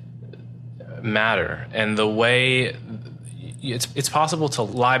matter. And the way it's possible to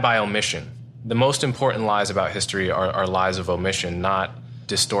lie by omission. The most important lies about history are lies of omission, not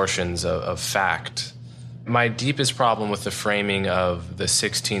distortions of fact. My deepest problem with the framing of the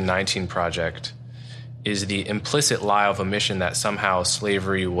 1619 Project is the implicit lie of omission that somehow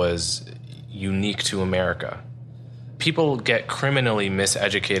slavery was unique to America. People get criminally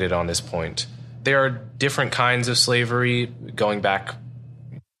miseducated on this point. There are different kinds of slavery going back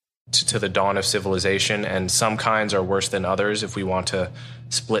to the dawn of civilization, and some kinds are worse than others if we want to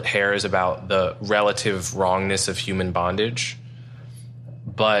split hairs about the relative wrongness of human bondage.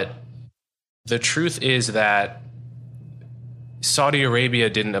 But the truth is that Saudi Arabia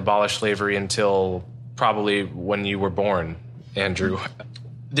didn't abolish slavery until probably when you were born, Andrew.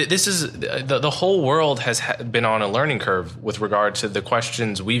 This is the whole world has been on a learning curve with regard to the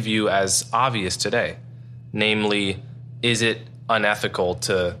questions we view as obvious today. Namely, is it unethical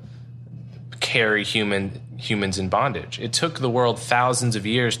to carry humans in bondage? It took the world thousands of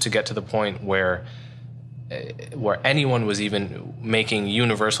years to get to the point where anyone was even making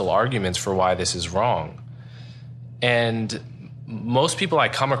universal arguments for why this is wrong. And most people I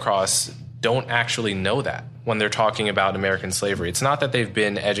come across don't actually know that when they're talking about American slavery. It's not that they've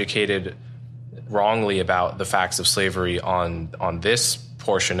been educated wrongly about the facts of slavery on this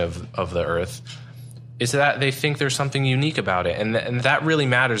portion of the earth. It's that they think there's something unique about it. And that really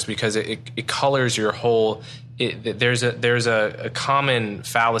matters because it colors your whole... There's a common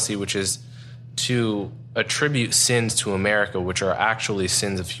fallacy, which is to attribute sins to America, which are actually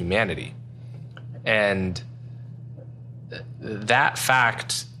sins of humanity. And that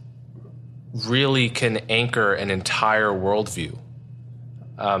fact really can anchor an entire worldview.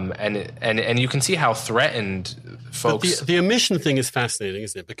 And you can see how threatened folks... But the omission thing is fascinating,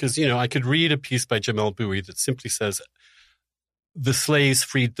 isn't it? Because, I could read a piece by Jamel Bouie that simply says the slaves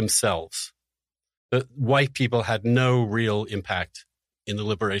freed themselves. That white people had no real impact in the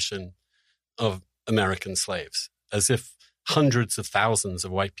liberation of American slaves, as if hundreds of thousands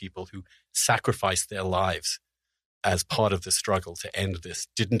of white people who sacrificed their lives as part of the struggle to end this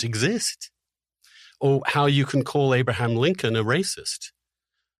didn't exist. Or how you can call Abraham Lincoln a racist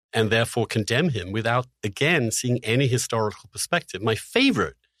and therefore condemn him without, again, seeing any historical perspective. My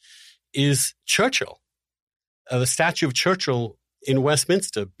favorite is Churchill, the statue of Churchill in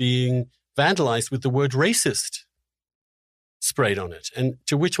Westminster being vandalized with the word racist sprayed on it, and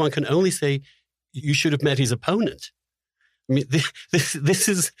to which one can only say, you should have met his opponent. I mean, this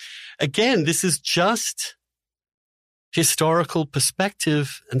is just historical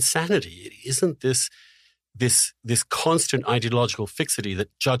perspective and sanity. It isn't this constant ideological fixity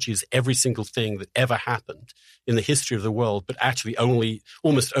that judges every single thing that ever happened in the history of the world, but actually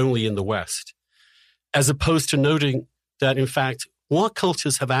almost only in the West, as opposed to noting that, in fact, what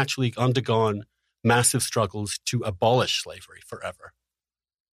cultures have actually undergone massive struggles to abolish slavery forever?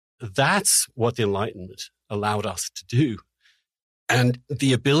 That's what the Enlightenment allowed us to do. And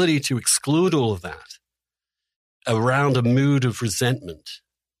the ability to exclude all of that around a mood of resentment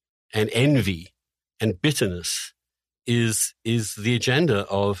and envy and bitterness is the agenda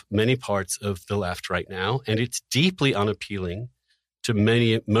of many parts of the left right now. And it's deeply unappealing to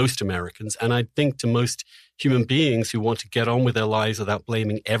most Americans, and I think to most human beings who want to get on with their lives without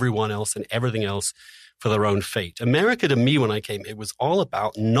blaming everyone else and everything else for their own fate. America, to me, when I came here, was all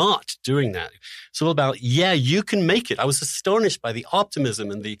about not doing that. It's all about, you can make it. I was astonished by the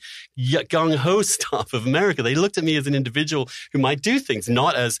optimism and the gung-ho stuff of America. They looked at me as an individual who might do things,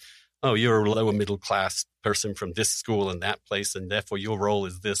 not as, oh, you're a lower middle class person from this school and that place, and therefore your role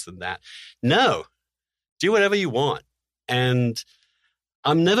is this and that. No, do whatever you want. And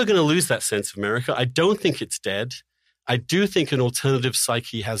I'm never going to lose that sense of America. I don't think it's dead. I do think an alternative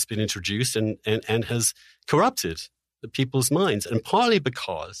psyche has been introduced and has corrupted the people's minds, and partly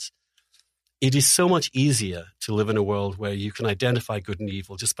because it is so much easier to live in a world where you can identify good and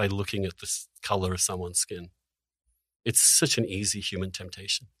evil just by looking at the color of someone's skin. It's such an easy human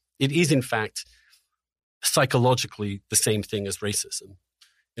temptation. It is, in fact, psychologically the same thing as racism,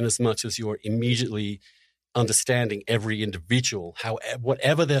 in as much as you're immediately understanding every individual,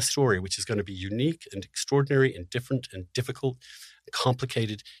 whatever their story, which is going to be unique and extraordinary and different and difficult, and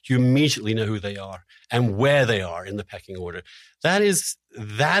complicated, you immediately know who they are and where they are in the pecking order. That is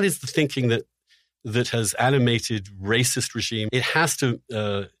the thinking that has animated racist regime. It has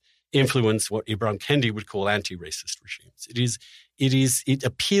to influence what Ibram Kendi would call anti-racist regimes. It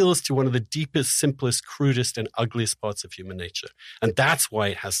appeals to one of the deepest, simplest, crudest, and ugliest parts of human nature. And that's why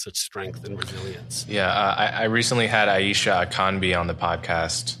it has such strength and resilience. Yeah, I recently had Aisha Akanbi on the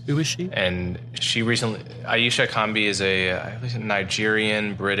podcast. Who is she? And Aisha Akanbi is a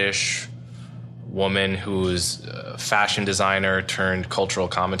Nigerian, British woman who's a fashion designer turned cultural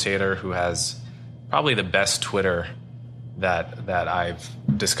commentator who has probably the best Twitter that I've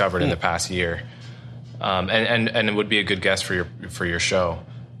discovered in the past year. And it would be a good guest for your show.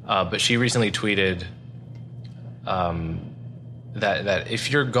 But she recently tweeted that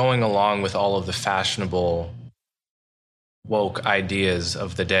if you're going along with all of the fashionable woke ideas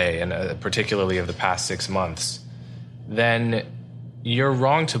of the day, and particularly of the past 6 months, then you're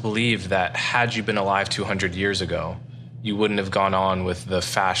wrong to believe that had you been alive 200 years ago, you wouldn't have gone on with the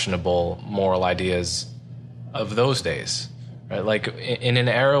fashionable moral ideas of those days. Right? Like in an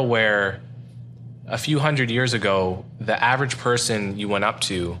era where a few hundred years ago, the average person you went up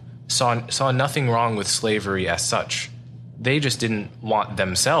to saw nothing wrong with slavery as such. They just didn't want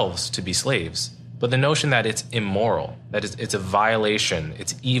themselves to be slaves. But the notion that it's immoral, that it's a violation,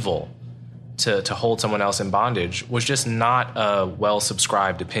 it's evil to hold someone else in bondage was just not a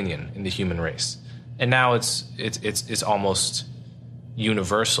well-subscribed opinion in the human race. And now it's almost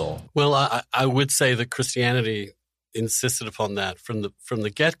universal. Well, I would say that Christianity insisted upon that from the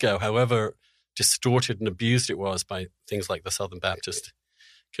get-go, however distorted and abused it was by things like the Southern Baptist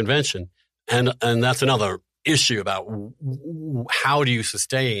Convention. And that's another issue about how do you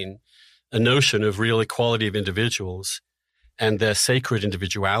sustain a notion of real equality of individuals and their sacred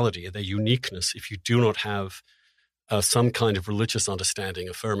individuality, their uniqueness, if you do not have some kind of religious understanding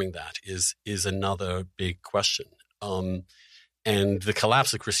affirming that is another big question. And the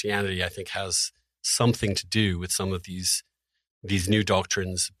collapse of Christianity, I think, has something to do with some of these new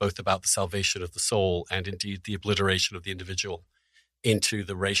doctrines, both about the salvation of the soul and indeed the obliteration of the individual into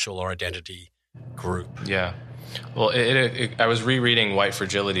the racial or identity group. Yeah. Well, I was rereading White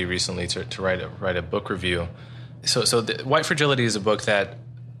Fragility recently to write a book review. So White Fragility is a book that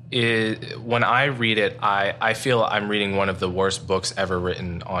when I read it, I feel I'm reading one of the worst books ever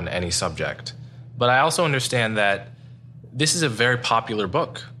written on any subject. But I also understand that this is a very popular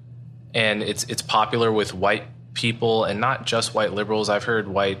book, and it's popular with white people and not just white liberals. I've heard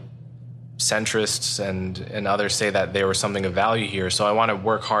white centrists and others say that there was something of value here. So I want to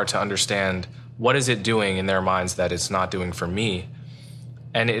work hard to understand what is it doing in their minds that it's not doing for me.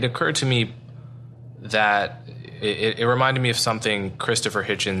 And it occurred to me that it reminded me of something Christopher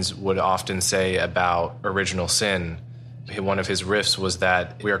Hitchens would often say about original sin. One of his riffs was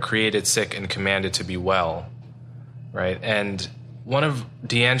that we are created sick and commanded to be well, right? And one of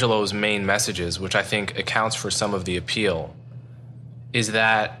D'Angelo's main messages, which I think accounts for some of the appeal, is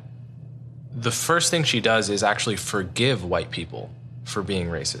that the first thing she does is actually forgive white people for being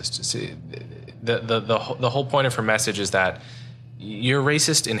racist. See, the whole point of her message is that you're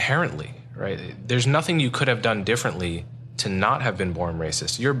racist inherently, right? There's nothing you could have done differently to not have been born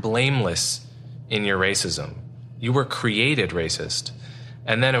racist. You're blameless in your racism. You were created racist.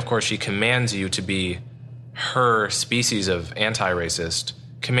 And then, of course, she commands you to be her species of anti-racist,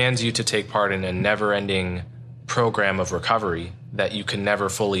 commands you to take part in a never-ending program of recovery that you can never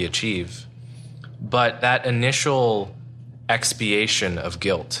fully achieve. But that initial expiation of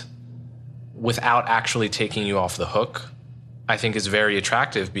guilt, without actually taking you off the hook, I think is very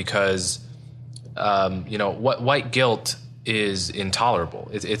attractive because, what white guilt is intolerable.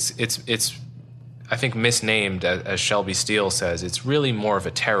 It's I think misnamed, as Shelby Steele says. It's really more of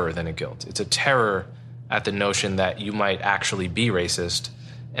a terror than a guilt. It's a terror at the notion that you might actually be racist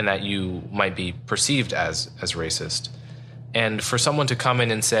and that you might be perceived as racist. And for someone to come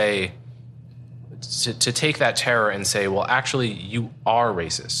in and say, to take that terror and say, well, actually, you are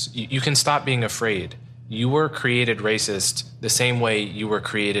racist. You can stop being afraid. You were created racist the same way you were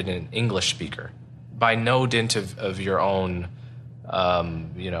created an English speaker, by no dint of your own,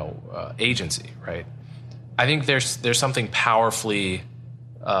 agency, right? I think there's something powerfully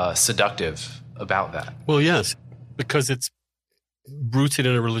seductive about that. Well, yes, because it's rooted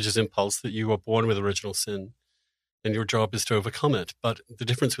in a religious impulse that you are born with original sin, and your job is to overcome it. But the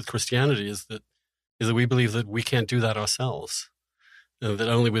difference with Christianity is that we believe that we can't do that ourselves. And that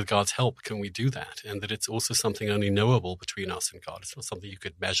only with God's help can we do that. And that it's also something only knowable between us and God. It's not something you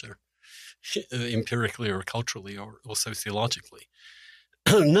could measure empirically or culturally or sociologically.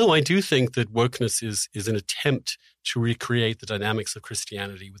 No, I do think that wokeness is an attempt to recreate the dynamics of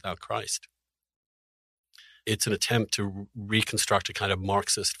Christianity without Christ. It's an attempt to reconstruct a kind of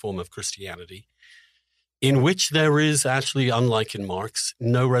Marxist form of Christianity in which there is actually, unlike in Marx,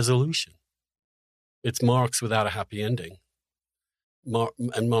 no resolution. It's Marx without a happy ending.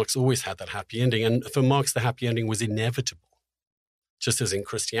 And Marx always had that happy ending. And for Marx, the happy ending was inevitable. Just as in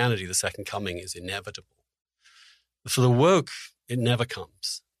Christianity, the second coming is inevitable. For the woke, it never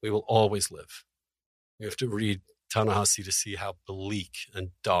comes. We will always live. You have to read Ta-Nehisi to see how bleak and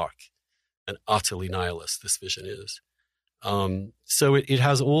dark and utterly nihilist this vision is. So it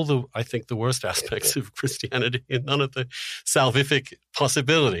has all the, I think, the worst aspects of Christianity and none of the salvific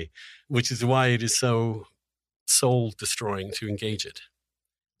possibility, which is why it is so soul-destroying to engage it.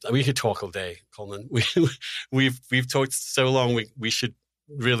 We could talk all day, Coleman. We've talked so long, we should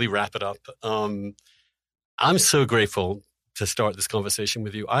really wrap it up. I'm so grateful to start this conversation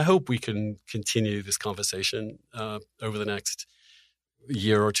with you. I hope we can continue this conversation over the next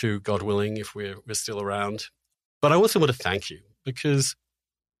year or two, God willing, if we're still around. But I also want to thank you because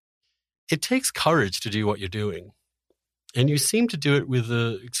it takes courage to do what you're doing. And you seem to do it with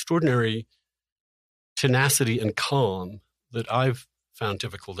the extraordinary tenacity and calm that I've found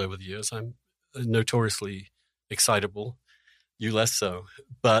difficult over the years. I'm notoriously excitable, you less so.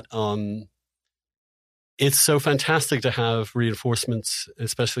 But it's so fantastic to have reinforcements,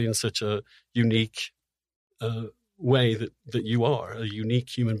 especially in such a unique way that you are, a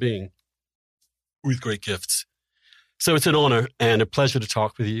unique human being with great gifts. So it's an honor and a pleasure to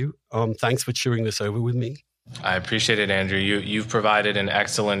talk with you. Thanks for chewing this over with me. I appreciate it, Andrew. You've provided an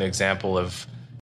excellent example of